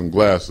 and some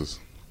glasses.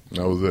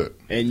 That was it.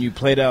 And you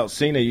played out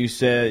Cena. You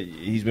said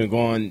he's been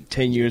gone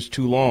 10 years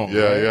too long.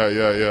 Yeah, right?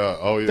 yeah.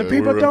 Oh, yeah. The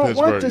people don't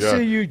want to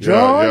see you,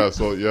 John.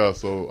 So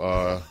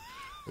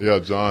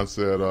John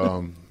said,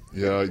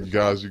 yeah, you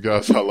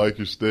guys, I like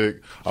your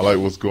stick. I like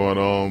what's going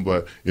on,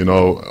 but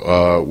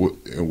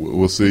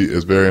we'll see.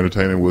 It's very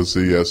entertaining. We'll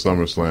see you at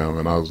SummerSlam.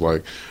 And I was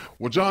like,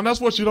 well, John,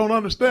 that's what you don't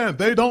understand.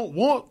 They don't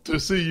want to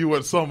see you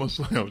at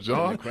SummerSlam,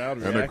 John.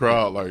 And the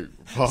crowd like,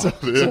 so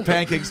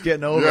Pancake's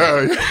getting over.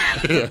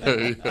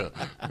 Yeah.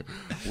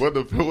 What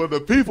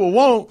the people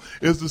want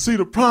is to see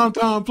the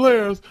primetime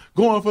players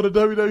going for the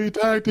WWE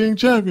Tag Team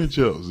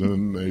Championships,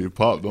 and they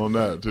popped on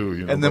that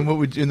too. And then what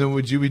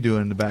would you be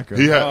doing in the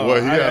background?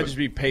 I'd just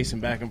be pacing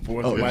back and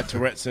forth with my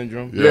Tourette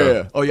syndrome.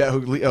 Yeah. Oh yeah.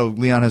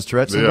 Leon has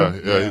Tourette syndrome.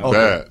 Yeah. He's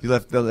bad. You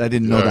left. I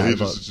didn't know that. He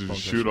just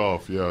shoot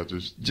off. Yeah.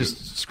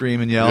 Just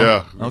scream and yell.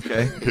 Yeah.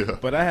 Okay. Yeah.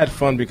 But I had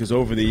fun because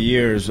over the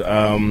years,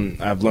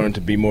 I've learned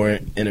to be more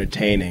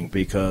entertaining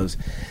because,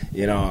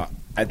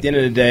 at the end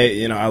of the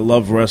day, I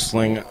love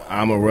wrestling.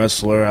 I'm a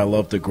wrestler. I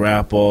love to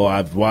grapple.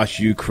 I've watched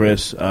you,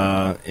 Chris,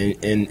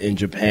 in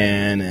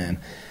Japan, and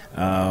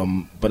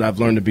but I've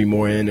learned to be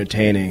more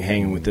entertaining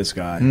hanging with this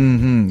guy.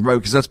 Mm-hmm. Right,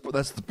 because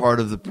that's the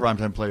part of the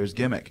primetime player's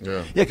gimmick.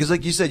 Yeah, because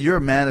like you said, you're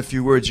a man of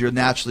few words. You're a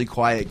naturally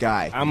quiet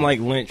guy. I'm like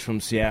Lynch from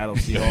Seattle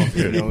Seahawks.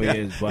 He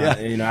is, but I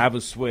have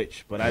a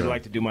switch. But I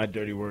like to do my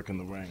dirty work in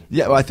the ring.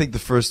 Yeah, well, I think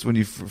when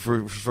you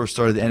first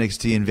started the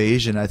NXT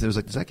Invasion, I was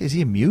like, is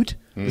he a mute?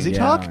 Does he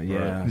talk?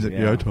 Yeah, he's like,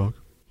 I talk.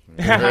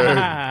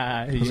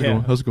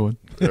 How's it going?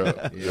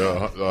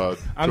 Yeah.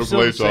 I'm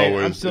Triple H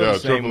always.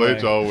 Triple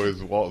H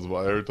always walks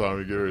by every time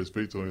you get ready to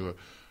speak to him. He's like,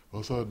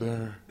 "What's up,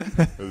 Darren?"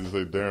 And you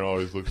say Darren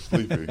always looks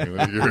sleepy, and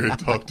then you get ready to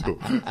talk to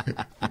him.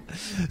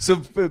 So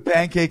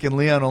Pancake and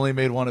Leon only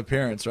made one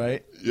appearance,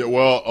 right? Yeah,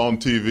 well, on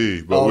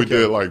TV, but we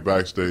did like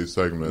backstage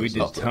segments. We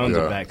did tons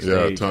of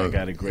backstage. I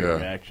got a great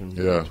reaction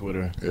on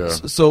Twitter. Yeah.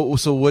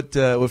 So what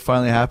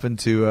finally happened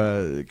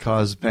to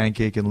cause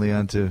Pancake and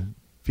Leon to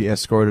be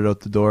escorted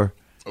out the door?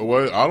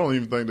 Well, I don't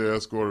even think they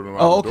escorted them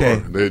out the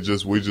door.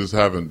 We just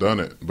haven't done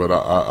it, but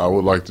I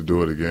would like to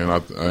do it again.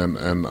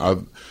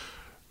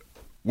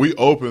 We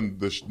opened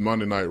the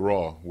Monday Night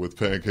Raw with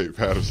Pancake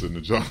Patterson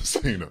and John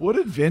Cena. What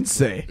did Vince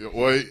say?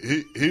 Well,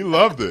 he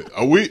loved it.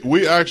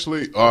 We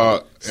actually,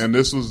 and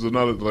this was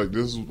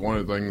this is one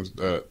of the things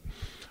that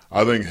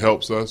I think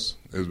helps us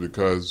is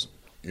because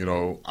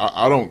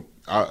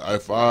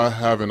if I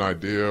have an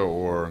idea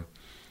or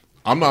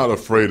I'm not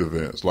afraid of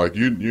Vince. Like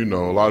you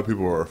know, a lot of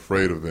people are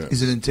afraid of Vince.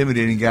 He's an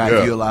intimidating guy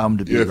if you allow him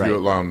to be. Yeah, if you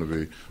allow him to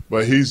be.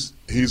 But he's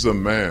a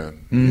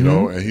man, you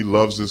know, and he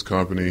loves his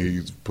company.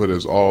 He's put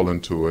his all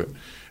into it,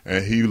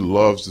 and he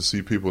loves to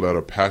see people that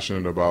are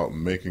passionate about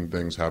making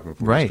things happen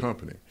for his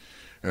company.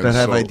 And that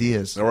have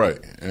ideas. All right.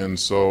 And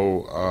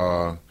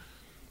so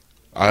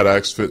I had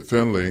asked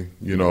Finley,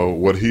 you know,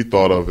 what he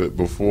thought of it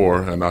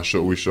before, and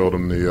we showed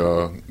him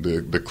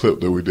the clip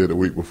that we did a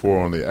week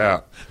before on the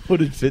app.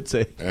 What did Fit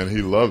say? And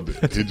he loved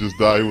it. He just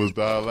died. He was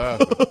dying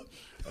laughing.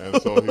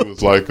 And so he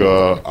was like,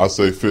 I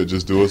say, Fit,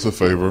 just do us a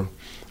favor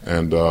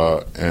and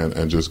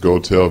just go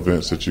tell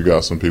Vince that you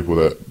got some people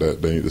that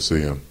they need to see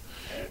him.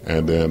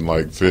 And then,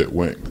 like, Fit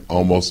went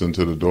almost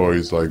into the door.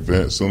 He's like,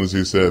 Vince, as soon as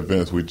he said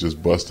Vince, we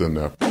just bust in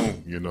there,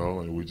 boom, you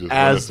know, and we just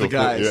as the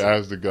guys. Yeah,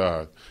 as the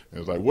guys.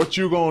 And it's like, what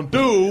you gonna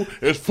do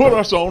is put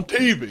us on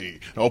TV,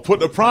 or put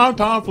the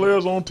primetime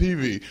players on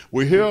TV.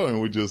 We're here,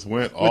 and we just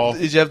went off.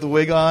 Did you have the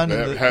wig on?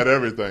 Had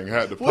everything.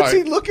 Had the pipe. What's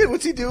he looking?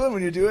 What's he doing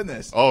when you're doing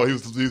this? Oh,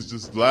 he's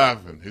just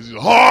laughing. He's just,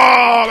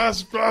 oh,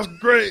 that's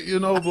great, you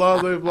know, blah,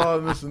 blah, blah,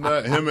 and this and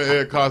that. Him and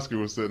Ed Koskey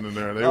were sitting in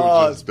there, and they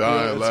were just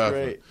dying laughing.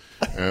 Great.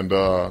 And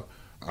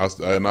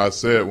I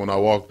said when I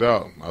walked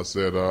out, I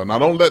said, now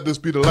don't let this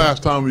be the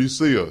last time you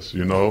see us,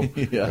 you know.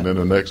 Yeah. And then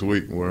the next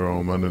week we're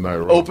on Monday Night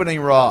Raw. Opening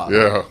Raw.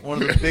 Yeah.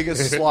 One of the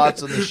biggest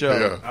slots on the show.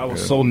 Yeah. I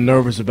was so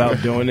nervous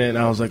about doing it, and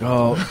I was like,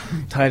 oh,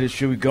 Titus,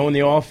 should we go in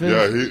the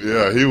office?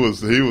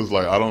 He was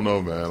like, I don't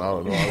know, man. I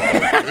don't know.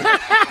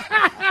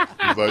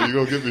 He's like, you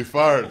gonna get me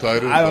fired,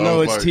 Titus? I don't know.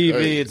 It's like, TV.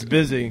 hey. It's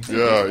busy.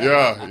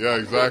 Yeah,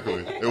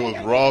 exactly. It was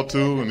Raw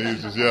too, and he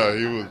was just,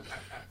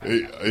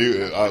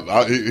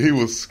 he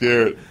was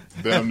scared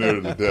damn near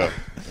to death.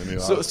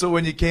 And so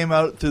when you came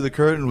out through the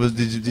curtain,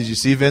 did you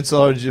see Vince,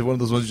 or did you one of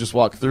those ones you just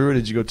walk through, or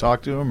did you go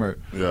talk to him, or?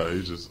 Yeah,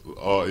 he just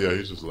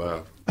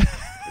laughed. He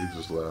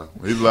just laughed.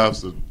 He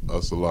laughs at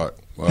us a lot.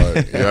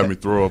 Like, he had me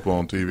throw up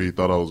on TV. He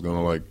thought I was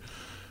gonna like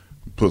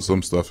put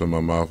some stuff in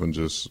my mouth and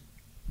just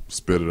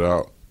spit it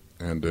out.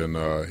 And then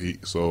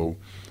so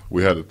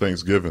we had a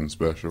Thanksgiving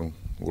special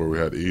where we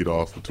had to eat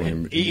off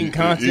between eating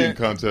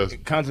contest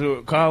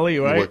with Khali,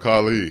 right? With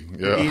Khali,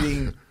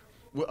 yeah.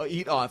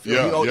 Eat off.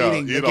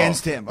 Eating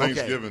against off. him.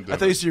 Thanksgiving Okay. I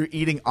thought you said you were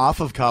eating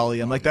off of Khali.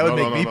 I'm like, that would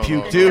make me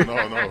puke too.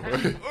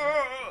 too.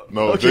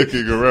 No, Okay.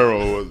 Vicky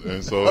Guerrero was,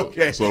 and so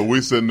so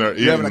we sitting there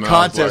eating. You're having a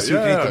contest who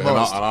can eat the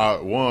most. And I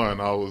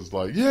won. I was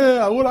like,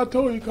 yeah, what I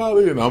told you,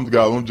 Khali. And I'm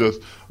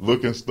just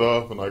looking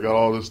stuff, and I got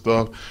all this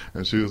stuff.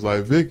 And she was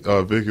like,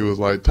 Vicky was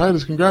like,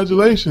 Titus,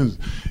 congratulations,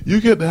 you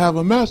get to have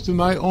a match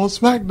tonight on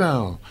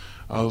SmackDown.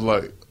 I was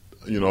like,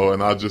 you know,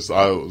 and I was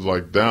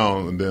like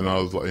down, and then I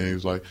was like, and he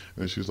was like,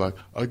 and she was like,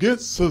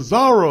 against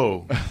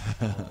Cesaro.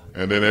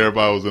 And then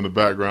everybody was in the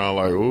background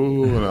like,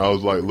 ooh, and I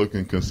was like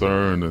looking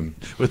concerned and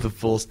with the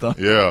full stuff.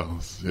 Yeah,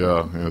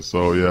 and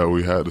so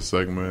we had the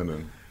segment,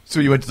 and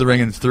so you went to the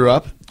ring and threw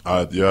up.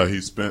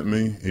 He spent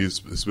me,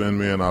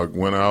 and I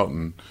went out,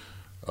 and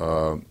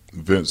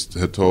Vince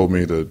had told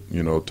me to,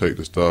 you know, take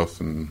the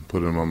stuff and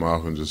put it in my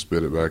mouth and just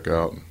spit it back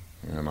out.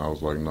 And I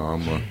was like, no,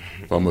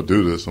 if I'm going to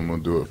do this, I'm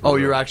going to do it.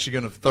 You're actually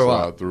going to throw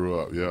up? I threw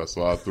up, yeah.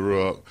 So I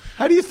threw up.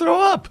 How do you throw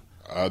up?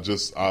 I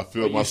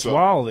feel myself. You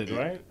swallowed it,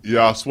 right?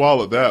 Yeah, I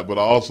swallowed that, but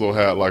I also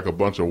had like a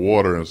bunch of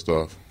water and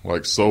stuff,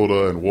 like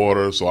soda and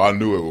water, so I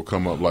knew it would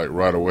come up like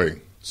right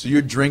away. So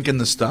you're drinking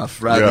the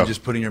stuff rather than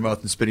just putting it in your mouth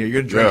and spitting it.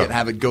 You're going to drink it and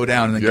have it go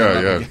down and then come up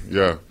again.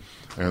 Yeah.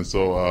 And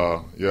so,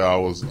 I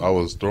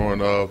was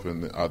throwing up,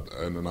 and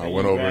then I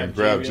went over and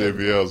grabbed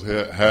JBL's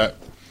hat.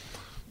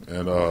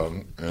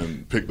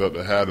 And picked up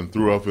the hat and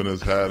threw up in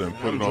his hat and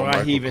put it on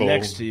Michael heaving Cole.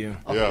 next to you.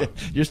 Yeah.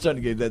 You're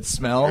starting to get that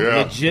smell.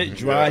 Yeah. Legit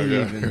dry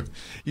heaving.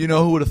 You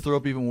know who would have thrown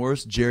up even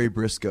worse? Jerry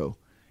Briscoe.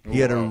 He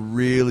had a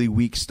really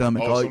weak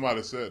stomach. Oh,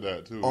 somebody said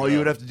that too. All you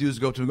would have to do is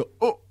go up to him and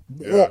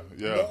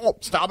go,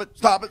 stop it.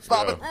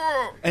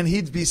 And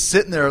he'd be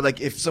sitting there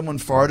like if someone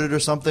farted or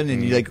something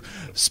and you like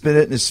spit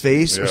it in his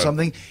face or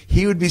something,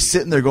 he would be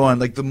sitting there going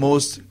like the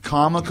most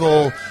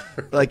comical,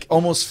 like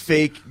almost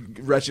fake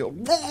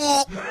wretched.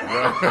 Stop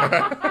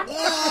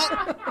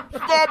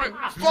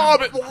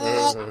it.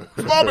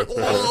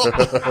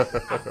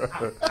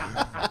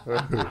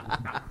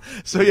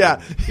 So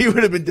yeah, he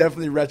would have been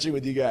definitely retching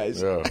with you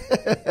guys. Yeah.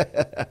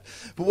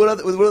 But what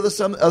are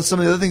some of the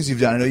other things you've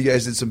done? I know you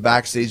guys did some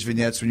backstage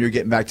vignettes when you were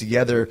getting back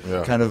together,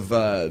 kind of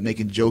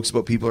making jokes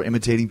about people or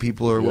imitating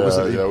people, or what was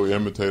it? Yeah, we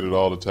imitated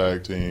all the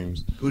tag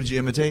teams. Who did you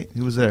imitate?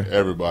 Who was there?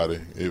 Everybody,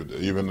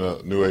 even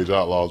the New Age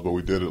Outlaws, but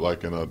we did it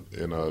like in a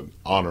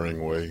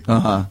honoring way.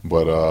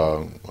 But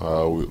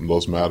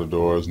Los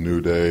Matadors,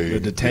 New Day, the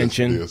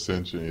Detention, the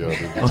Ascension,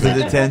 the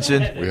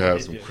Detention. We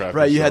had some crappy.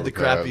 Right, you had the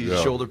crappy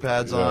shoulder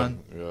pads on.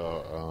 Yeah.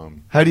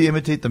 How do you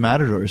imitate the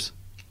Matadors?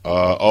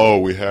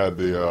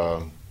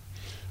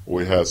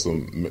 We had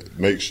some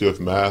makeshift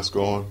mask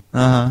on.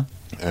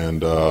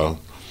 And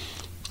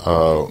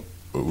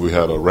we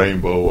had a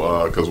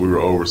rainbow because we were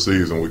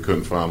overseas and we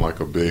couldn't find like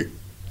a big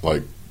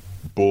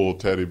bull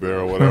teddy bear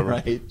or whatever.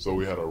 Right. So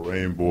we had a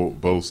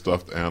rainbow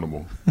stuffed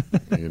animal.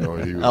 He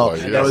was Oh,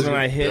 like, that That's was- when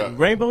I hit. Yeah.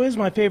 Rainbow is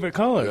my favorite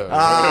color.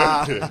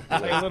 Yeah.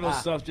 Like little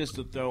stuff just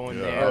to throw in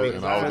there. Yeah,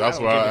 because that's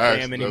don't why give a I asked.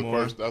 damn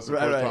anymore. That's the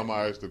Right, first right. time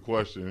I asked the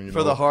question.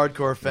 For the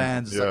hardcore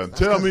fans. Yeah, Like,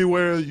 tell me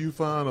where you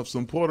find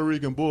some Puerto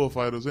Rican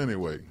bullfighters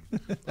anyway.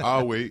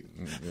 I'll wait.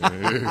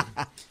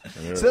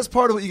 So that's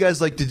part of what you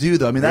guys like to do,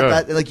 though. I mean, Yeah.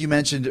 that like you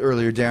mentioned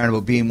earlier, Darren,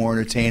 about being more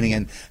entertaining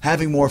and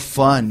having more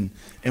fun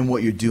in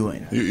what you're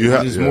doing.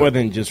 It's more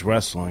than just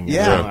wrestling. you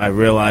Yeah. know. I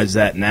realize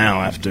that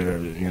now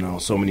after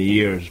so many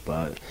years,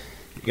 but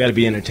you got to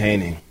be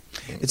entertaining.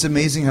 It's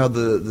amazing how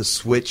the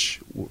switch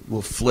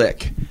will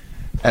flick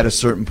at a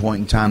certain point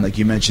in time. Like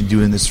you mentioned,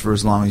 doing this for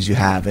as long as you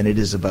have, and it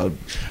is about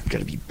I've got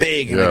to be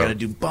big and I Yeah. got to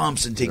do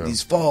bumps and take Yeah.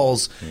 these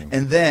falls,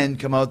 and then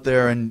come out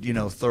there and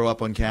throw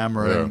up on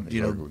camera Yeah, and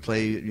exactly.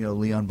 play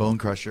Leon Bone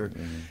Crusher,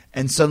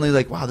 and suddenly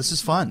like wow, this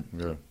is fun.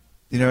 Yeah.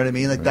 You know what I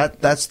mean? Like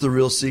that's the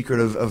real secret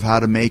of how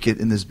to make it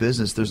in this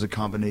business. There's a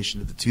combination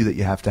of the two that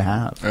you have to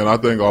have. And I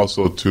think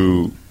also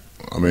too,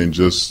 I mean,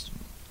 just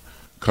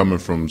coming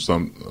from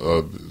some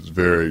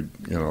very,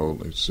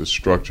 it's just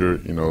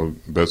structured,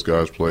 best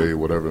guys play,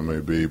 whatever it may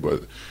be,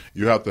 but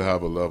you have to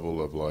have a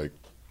level of like,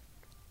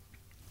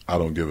 I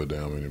don't give a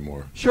damn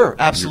anymore. Sure,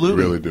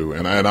 absolutely. You really do.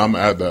 And I'm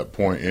at that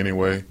point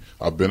anyway.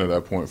 I've been at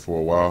that point for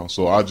a while,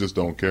 so I just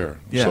don't care.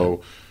 Yeah.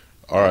 So,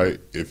 all right,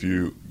 if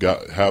you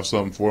have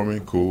something for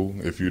me, cool.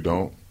 If you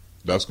don't,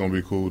 that's going to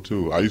be cool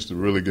too. I used to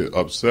really get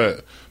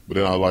upset, but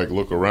then I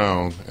look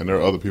around and there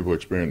are other people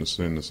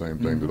experiencing the same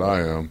thing that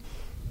I am.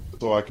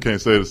 So I can't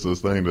say this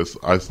thing that's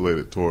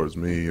isolated towards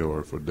me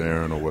or for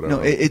Darren or whatever. No,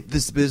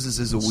 this business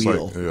is a It's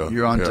wheel. like- yeah,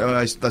 You're on.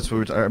 yeah. That's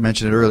what I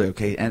mentioned it earlier.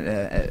 Okay,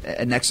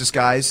 and Nexus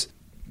guys,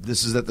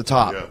 this is at the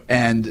top, Yeah.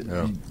 and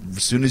Yeah.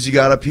 as soon as you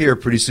got up here,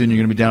 pretty soon you're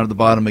going to be down at the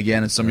bottom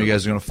again, and some of you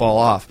guys are going to fall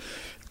off.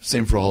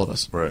 Same for all of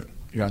us. Right.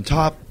 You're on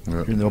top. Yeah.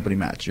 You're in the opening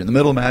match. You're in the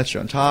middle match.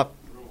 You're on top.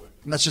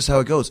 And that's just how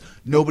it goes.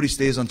 Nobody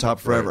stays on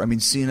top forever. Right. I mean,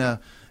 Cena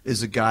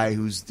is a guy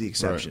who's the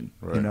exception.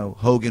 Right.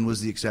 Hogan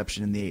was the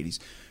exception in the 80s.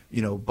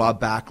 Bob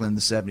Backlund in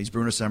the 70s,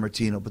 Bruno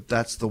Sammartino, but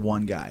that's the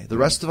one guy. The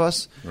rest of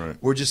us, Right.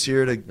 we're just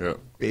here to Yeah.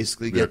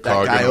 basically Be a get that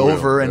cog guy in the wheel.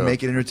 over and Yeah.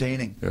 make it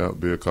entertaining. Yeah,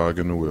 be a cog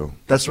in the wheel.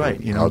 That's right.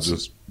 I'll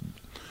just,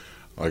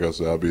 like I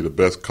said, I'll be the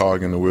best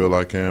cog in the wheel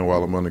I can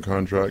while I'm under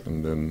contract,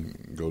 and then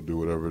go do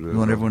whatever it is. You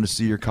want everyone to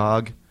see your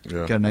cog?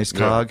 Yeah. Got a nice Yeah.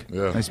 cog?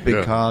 Yeah. Nice big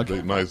Yeah. cog?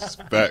 Big, nice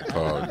fat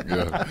cog.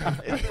 Yeah.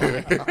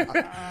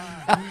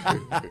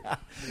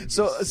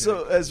 So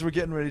as we're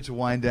getting ready to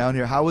wind down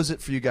here, how was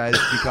it for you guys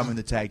becoming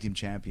the tag team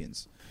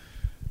champions?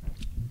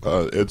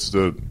 It's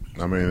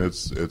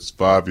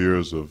 5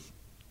 years of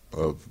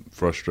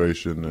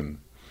frustration,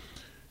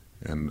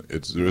 and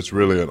it's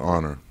really an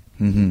honor.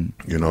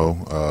 Mm-hmm.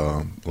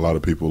 A lot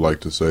of people like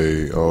to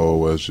say, "Oh,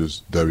 well, it's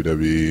just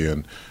WWE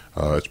and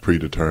it's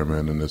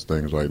predetermined and there's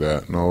things like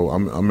that." No,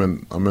 I'm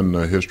in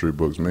the history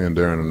books. Me and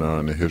Darren are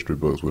in the history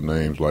books with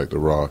names like The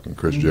Rock and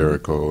Chris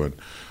Jericho and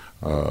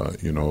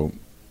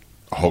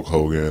Hulk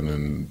Hogan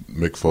and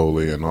Mick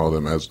Foley and all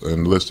them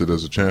and listed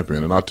as a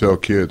champion. And I tell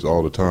kids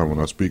all the time when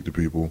I speak to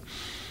people,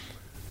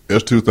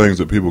 there's two things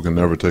that people can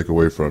never take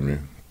away from you: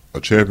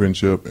 a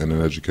championship and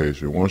an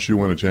education. Once you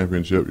win a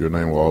championship, your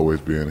name will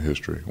always be in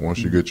history. Once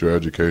you get your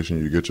education,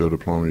 you get your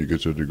diploma, you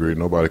get your degree,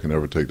 nobody can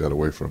ever take that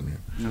away from you.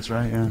 That's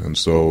right, yeah. And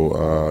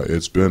so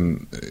it's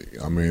been,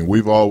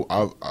 we've all,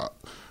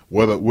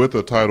 whether with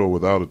a title or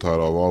without a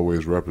title, I've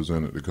always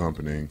represented the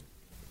company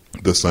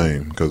the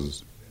same,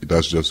 because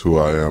that's just who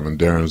I am, and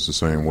Darren's the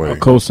same way. I'll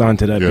co-sign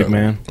to that, Yeah. big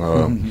man.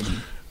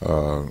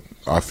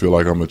 I feel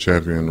like I'm a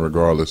champion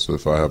regardless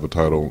if I have a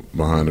title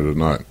behind it or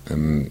not.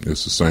 And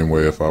it's the same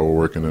way if I were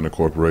working in a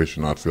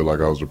corporation, I'd feel like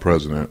I was the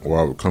president, or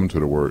I would come to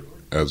the work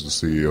as the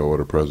CEO or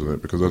the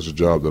president, because that's a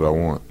job that I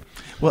want.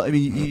 Well, I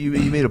mean, you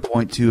made a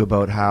point, too,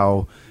 about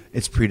how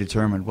it's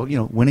predetermined. Well,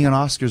 winning an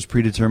Oscar is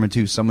predetermined,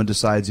 too. Someone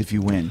decides if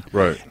you win.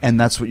 Right. And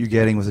that's what you're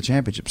getting with a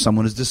championship.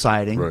 Someone is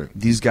deciding, Right.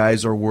 these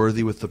guys are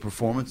worthy with the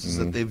performances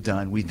that they've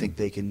done. We think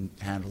they can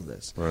handle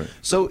this. Right.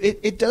 So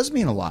it does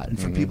mean a lot. And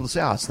for people to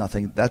say, oh, it's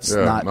nothing, that's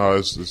Yeah, not. no,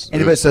 it's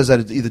anybody says that,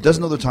 it either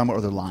doesn't know their time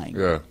or they're lying.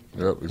 Yeah,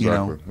 yep,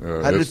 exactly.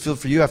 Yeah, How did it feel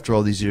for you after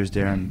all these years,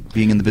 Darren,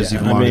 being in the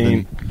business even longer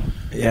than...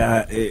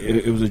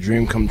 It was a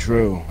dream come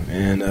true,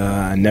 and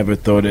I never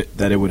thought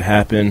that it would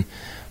happen,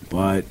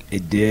 but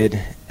it did.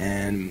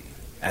 And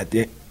at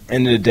the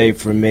end of the day,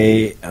 for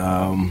me,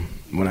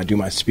 when I do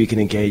my speaking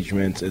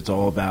engagements, it's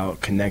all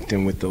about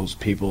connecting with those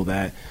people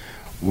that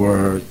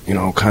were,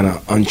 kind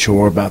of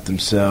unsure about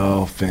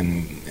themselves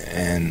and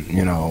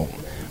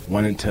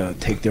wanting to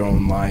take their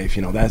own life.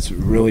 That's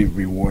really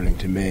rewarding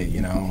to me.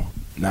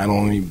 Not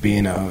only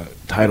being a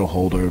title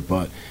holder,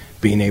 but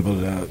being able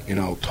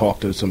to,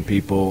 talk to some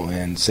people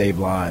and save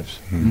lives.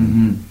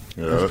 Mm-hmm.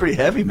 Yeah, That's pretty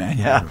heavy, man,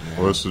 yeah.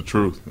 Well, it's the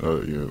truth.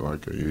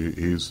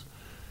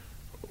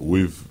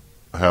 We've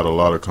had a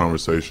lot of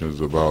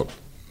conversations about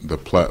the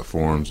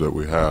platforms that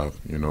we have,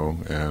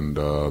 and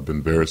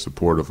been very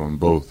supportive on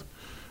both.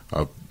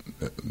 I've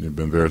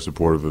been very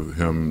supportive of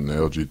him and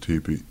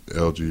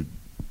the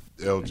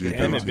LGBT.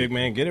 Damn it, big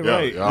man, get it Yeah,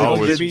 right. I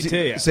always-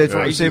 LGBT. Say it for,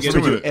 I used say to it for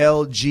get me it too.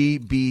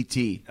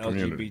 LGBT.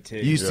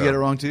 LGBT. You used to Yeah. get it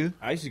wrong too?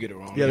 I used to get it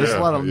wrong. Yeah, there's a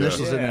lot of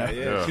initials in Yeah,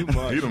 there. yeah, too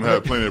much. You done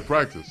had plenty of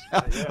practice.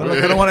 I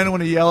don't want anyone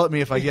to yell at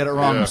me if I get it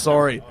wrong. Yeah. I'm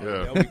sorry.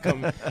 Yeah. They'll be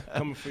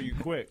coming for you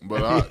quick.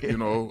 But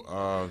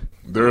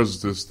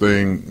there's this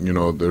thing,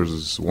 there's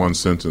this one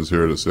sentence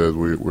here that says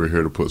we're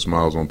here to put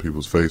smiles on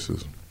people's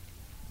faces.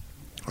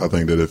 I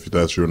think that if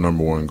that's your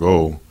number one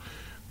goal,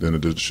 then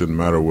it shouldn't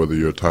matter whether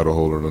you're a title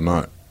holder or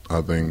not.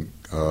 I think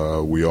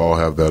we all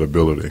have that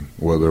ability,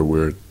 whether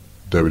we're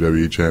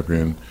WWE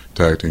champion,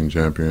 tag team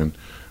champion,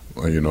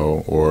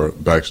 or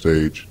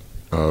backstage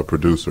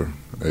producer.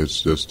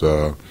 It's just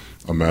a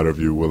matter of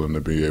you willing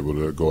to be able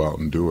to go out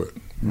and do it.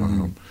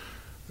 Mm-hmm.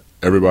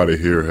 Everybody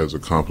here has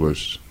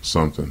accomplished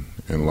something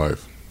in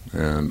life,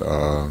 and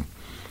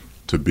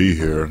to be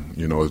here,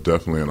 is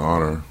definitely an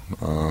honor.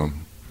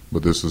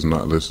 But this is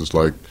not. It's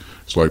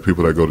like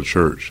people that go to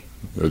church.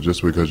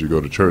 Just because you go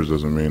to church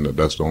doesn't mean that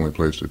that's the only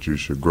place that you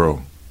should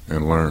grow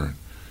and learn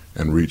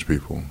and reach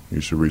people.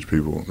 You should reach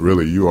people.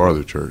 Really, you are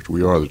the church.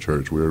 We are the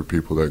church. We are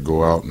people that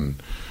go out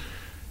and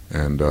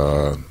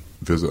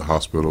visit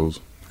hospitals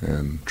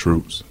and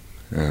troops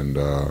and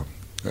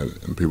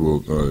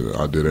people.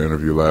 I did an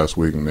interview last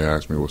week, and they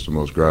asked me what's the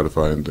most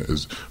gratifying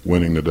is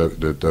winning the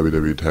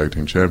WWE Tag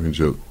Team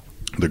Championship,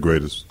 the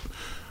greatest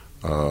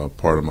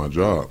part of my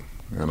job.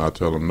 And I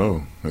tell them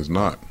no, it's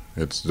not.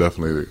 It's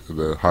definitely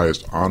the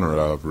highest honor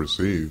I've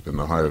received and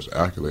the highest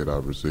accolade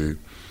I've received.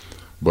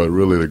 But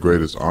really the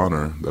greatest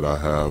honor that I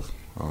have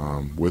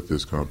with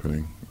this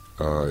company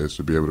is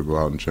to be able to go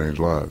out and change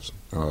lives,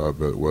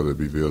 but whether it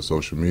be via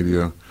social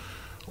media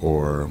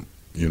or,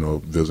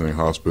 visiting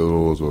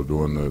hospitals or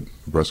doing the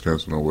breast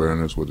cancer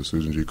awareness with the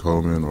Susan G.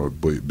 Komen or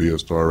Be a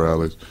Star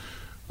rallies,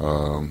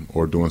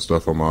 or doing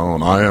stuff on my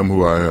own. I am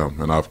who I am,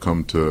 and I've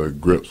come to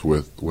grips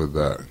with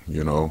that,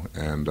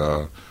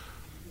 and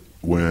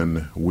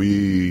when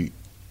we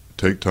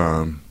take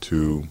time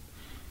to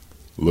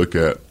look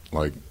at,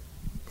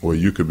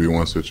 you could be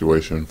one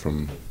situation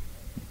from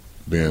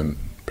being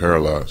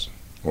paralyzed,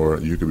 or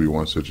you could be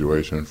one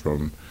situation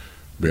from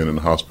being in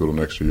the hospital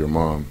next to your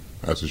mom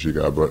after she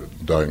got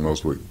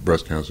diagnosed with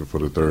breast cancer for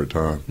the third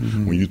time.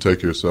 Mm-hmm. When you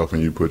take yourself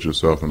and you put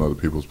yourself in other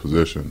people's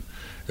position,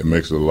 it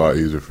makes it a lot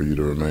easier for you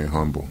to remain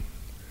humble.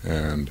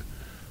 And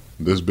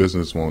this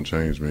business won't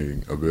change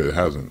me a bit. It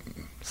hasn't.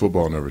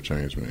 Football never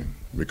changed me,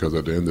 because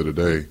at the end of the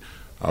day,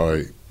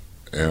 I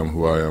am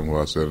who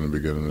I said in the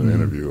beginning of the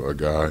interview, a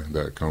guy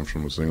that comes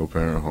from a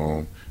single-parent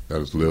home that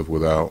has lived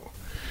without,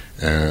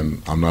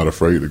 and I'm not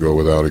afraid to go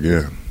without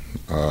again.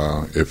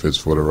 If it's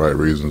for the right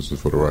reasons and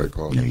for the right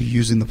cause. You're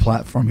using the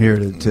platform here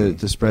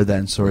to spread that,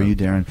 and so are you,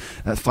 Darren.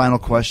 Final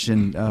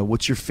question,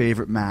 what's your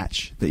favorite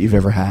match that you've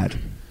ever had?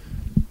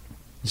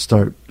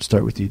 Start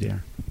with you,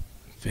 Darren.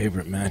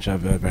 Favorite match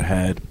I've ever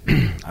had?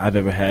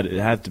 It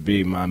had to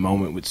be my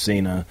moment with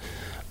Cena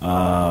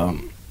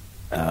when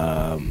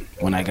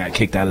I got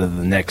kicked out of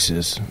the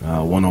Nexus,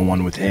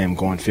 one-on-one with him,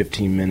 going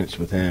 15 minutes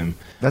with him.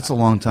 That's a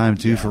long time,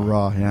 too, for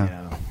Raw,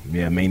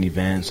 Yeah, main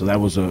event. So that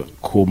was a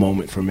cool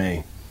moment for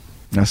me.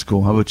 That's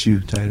cool. How about you,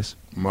 Titus?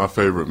 My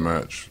favorite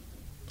match,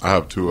 I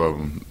have two of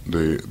them.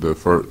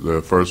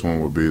 The first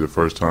one would be the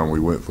first time we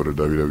went for the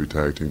WWE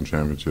Tag Team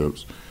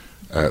Championships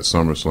at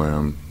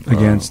SummerSlam.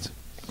 Against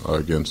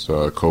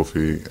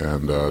Kofi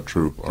and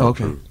Troop.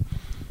 Okay.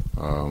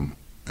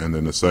 And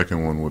then the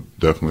second one would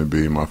definitely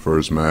be my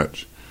first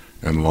match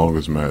and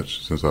longest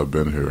match since I've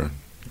been here,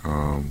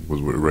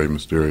 was with Rey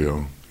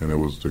Mysterio, and it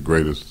was the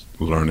greatest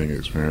learning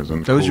experience.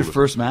 And that was your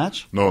first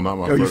match? No, not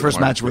my first. Your first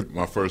match with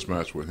my first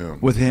match with him.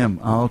 With him,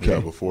 oh, okay.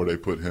 Yeah, before they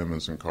put him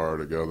and Sin Cara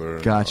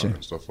together. Gotcha.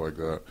 And stuff like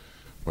that.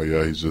 But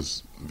yeah, he's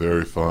just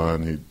very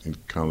fun. He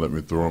kind of let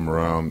me throw him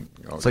around.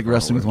 It's like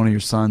wrestling with one of your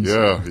sons.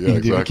 Yeah,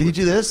 exactly. Can you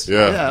do this?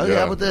 Yeah.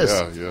 How about this?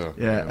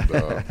 Yeah.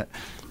 And,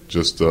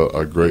 just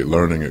a great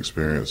learning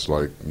experience,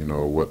 what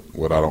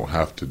I don't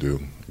have to do.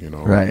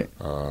 Right.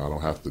 I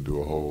don't have to do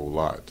a whole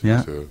lot.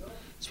 Yeah.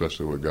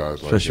 Especially with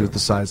guys like especially him. with the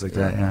size like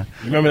that. Yeah.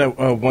 You remember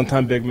that one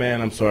time, big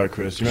man? I'm sorry,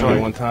 Chris. You remember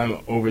that one time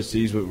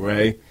overseas with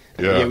Ray?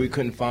 Yeah. We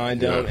couldn't find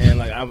him,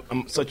 and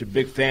I'm such a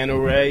big fan of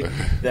Ray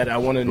that I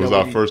want to know. It was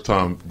our first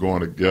time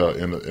going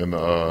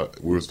to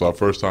we was our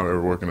first time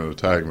ever working in a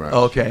tag match.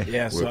 Okay.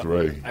 Yeah, with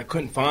Ray. I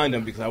couldn't find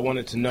him because I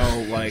wanted to know,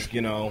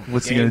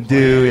 what's he gonna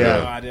do?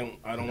 Yeah. I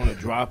don't want to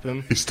drop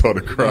him. He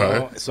started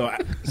crying. So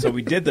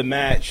we did the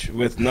match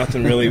with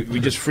nothing really.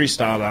 We just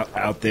freestyled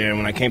out there, and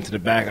when I came to the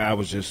back, I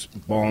was just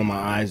bawling my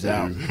eyes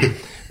out.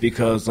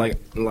 Because I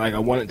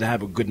wanted to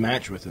have a good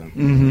match with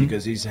him,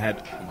 because he's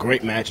had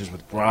great matches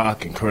with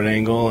Brock and Kurt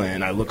Angle,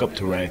 and I look up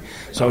to Ray.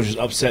 So I was just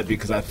upset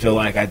because I feel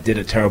like I did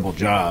a terrible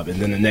job. And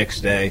then the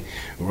next day,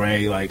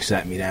 Ray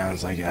sat me down.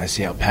 It's like, I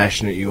see how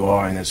passionate you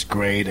are, and that's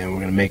great, and we're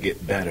gonna make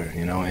it better,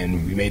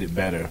 and we made it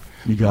better.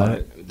 You got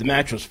it. The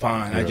match was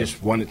fine. I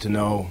just wanted to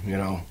know,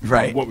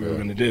 Right. what we were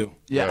going to do.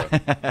 Yeah.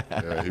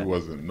 Yeah, he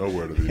wasn't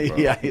nowhere to be found.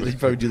 Yeah, he'd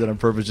probably do that on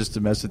purpose just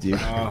to mess with you.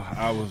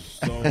 I was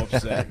so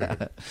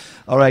upset.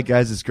 All right,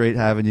 guys, it's great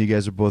having you. You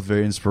guys are both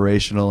very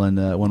inspirational and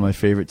one of my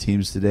favorite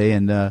teams today.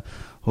 And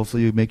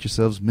hopefully you make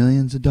yourselves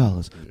millions of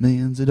dollars.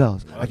 Millions of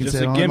dollars. Well, I can just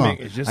say it a all gimmick.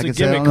 along. It's just I a can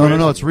say it gimmick, all- No,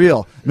 Chris. it's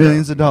real.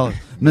 Millions of dollars.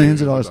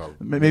 Millions of dollars.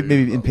 Millions of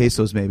Maybe in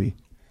pesos, maybe.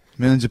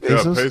 Millions of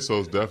pesos? Yeah,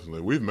 pesos,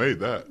 definitely. We've made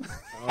that.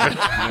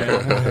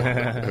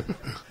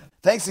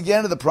 Thanks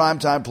again to the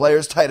primetime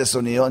players, Titus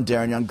O'Neil and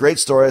Darren Young. Great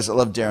stories. I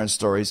love Darren's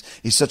stories.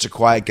 He's such a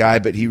quiet guy,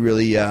 but he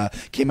really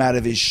came out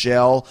of his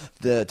shell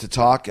to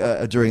talk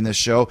during this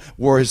show.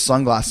 Wore his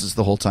sunglasses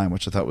the whole time,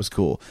 which I thought was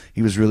cool.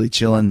 He was really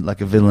chilling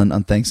like a villain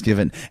on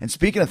Thanksgiving. And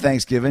speaking of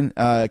Thanksgiving,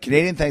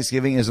 Canadian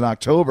Thanksgiving is in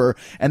October,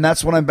 and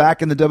that's when I'm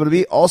back in the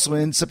WWE, also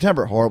in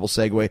September. Horrible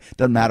segue.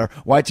 Doesn't matter.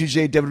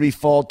 Y2J WWE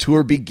Fall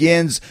Tour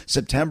begins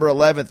September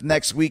 11th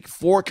next week.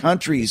 4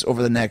 countries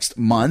over the next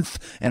month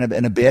and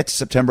a bit.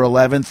 September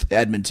 11th,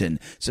 Edmonton.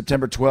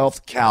 September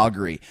 12th,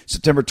 Calgary.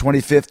 September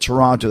 25th,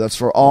 Toronto. That's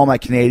for all my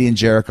Canadian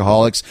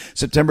Jerichoholics.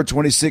 September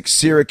 26th,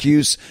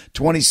 Syracuse.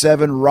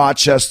 27,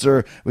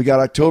 Rochester. We got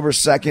October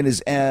 2nd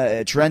is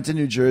Trenton,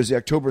 New Jersey.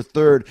 October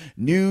 3rd,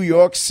 New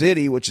York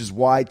City, which is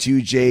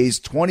Y2J's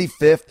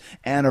 25th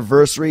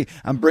anniversary.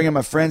 I'm bringing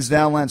my friends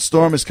down. Lance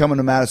Storm is coming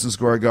to Madison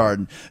Square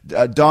Garden.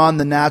 Don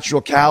the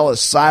Natural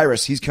Callus,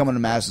 Cyrus, he's coming to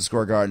Madison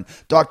Square Garden.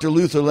 Dr.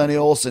 Luther, Lenny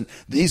Olson,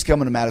 he's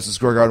coming to Madison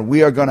Square Garden.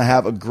 We are going to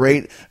have a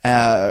great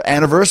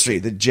anniversary,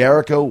 the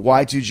Jericho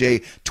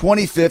Y2J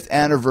 25th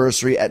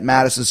anniversary at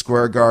Madison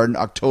Square Garden,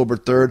 October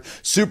 3rd.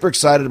 Super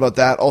excited about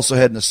that. Also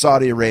heading to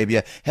Saudi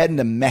Arabia, heading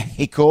to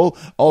Mexico,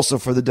 also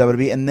for the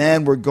WWE. And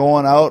then we're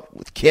going out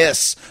with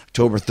Kiss,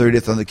 October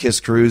 30th on the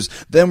Kiss Cruise.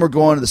 Then we're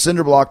going to the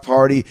Cinderblock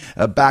Party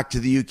back to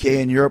the UK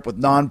and Europe with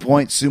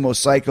Non-Point Sumo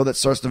Psycho. That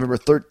starts November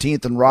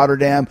 13th in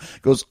Rotterdam,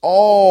 goes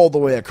all the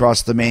way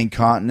across the main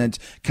continent.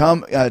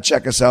 Come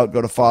check us out.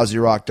 Go to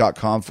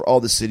FozzyRock.com for all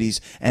the cities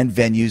and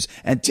venues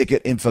and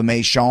ticket information.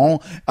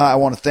 I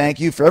want to thank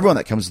you for everyone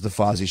that comes to the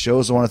Fozzy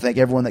shows. I want to thank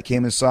everyone that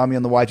came and saw me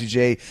on the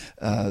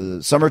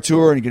Y2J Summer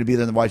Tour, and you're going to be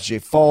there in the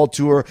Y2J Fall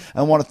Tour.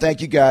 I want to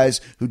thank you guys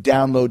who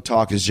download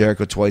Talk is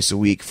Jericho twice a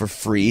week for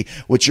free,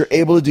 which you're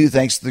able to do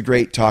thanks to the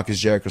great Talk is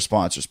Jericho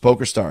sponsors.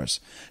 PokerStars,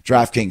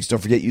 DraftKings. Don't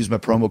forget, use my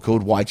promo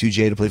code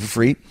Y2J to play for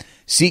free.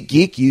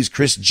 SeatGeek, use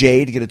Chris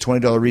J to get a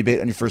 $20 rebate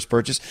on your first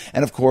purchase.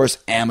 And, of course,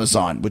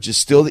 Amazon, which is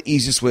still the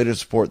easiest way to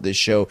support this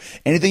show.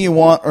 Anything you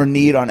want or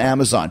need on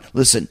Amazon.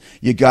 Listen,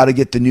 you got to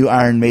get the new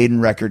Iron Maiden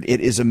record. It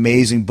is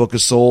amazing, Book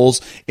of Souls.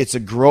 It's a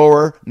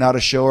grower, not a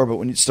shower, but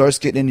when it starts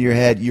getting into your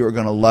head, you are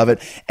going to love it.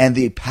 And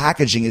the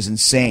packaging is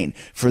insane.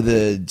 For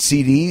the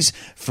CDs,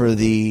 for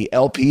the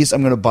LPs,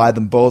 I'm going to buy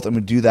them both. I'm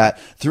going to do that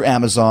through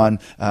Amazon.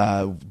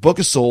 Book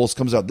of Souls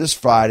comes out this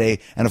Friday.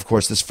 And, of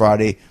course, this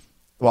Friday,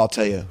 well, I'll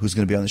tell you who's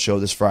going to be on the show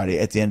this Friday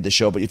at the end of the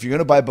show. But if you're going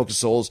to buy Book of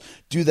Souls,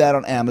 do that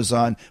on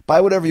Amazon. Buy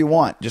whatever you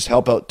want. Just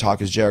help out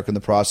Talk is Jericho in the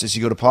process.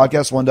 You go to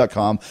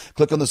podcast1.com,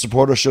 click on the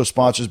Support Our Show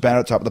sponsors banner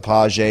at the top of the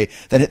page,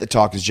 then hit the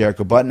Talk is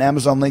Jericho button.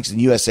 Amazon links in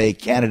USA,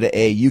 Canada,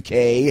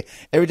 UK.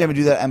 Every time you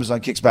do that, Amazon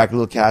kicks back a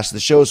little cash to the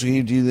show. So we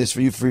can do this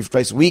for you for free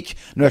twice a week.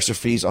 No extra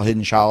fees, all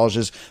hidden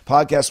charges.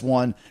 Podcast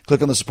One,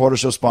 click on the Support Our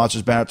Show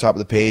sponsors banner at the top of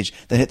the page,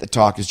 then hit the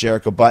Talk is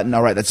Jericho button.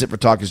 All right, that's it for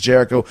Talk is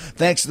Jericho.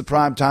 Thanks to the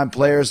primetime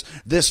players.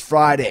 This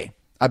Friday,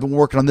 I've been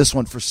working on this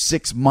one for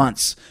 6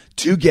 months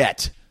to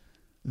get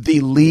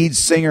the lead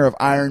singer of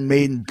Iron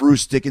Maiden,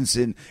 Bruce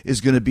Dickinson, is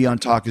going to be on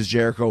Talk is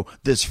Jericho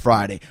this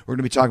Friday. We're going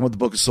to be talking about the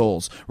Book of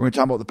Souls. We're going to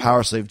talk about the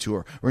Power Slave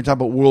Tour. We're going to talk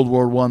about World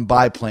War I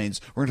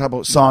biplanes. We're going to talk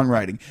about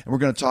songwriting. And we're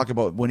going to talk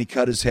about when he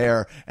cut his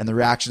hair and the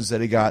reactions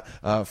that he got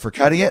for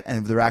cutting it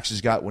and the reactions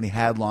he got when he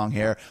had long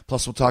hair.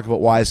 Plus, we'll talk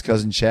about why his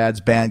cousin Chad's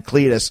band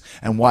Cletus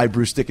and why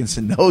Bruce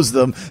Dickinson knows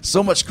them.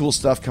 So much cool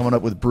stuff coming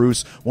up with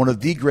Bruce, one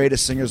of the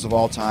greatest singers of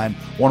all time,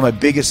 one of my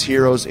biggest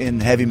heroes in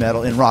heavy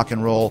metal, in rock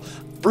and roll.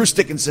 Bruce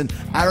Dickinson,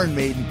 Iron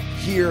Maiden,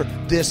 here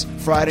this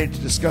Friday to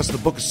discuss the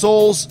Book of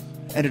Souls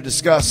and to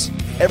discuss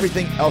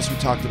everything else we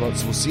talked about.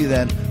 So we'll see you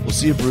then. We'll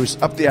see you,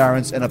 Bruce. Up the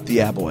irons and up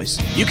the boys.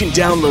 You can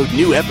download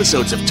new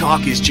episodes of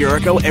Talk is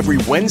Jericho every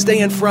Wednesday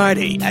and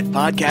Friday at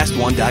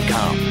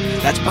podcastone.com.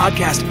 That's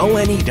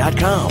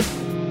podcastone.com.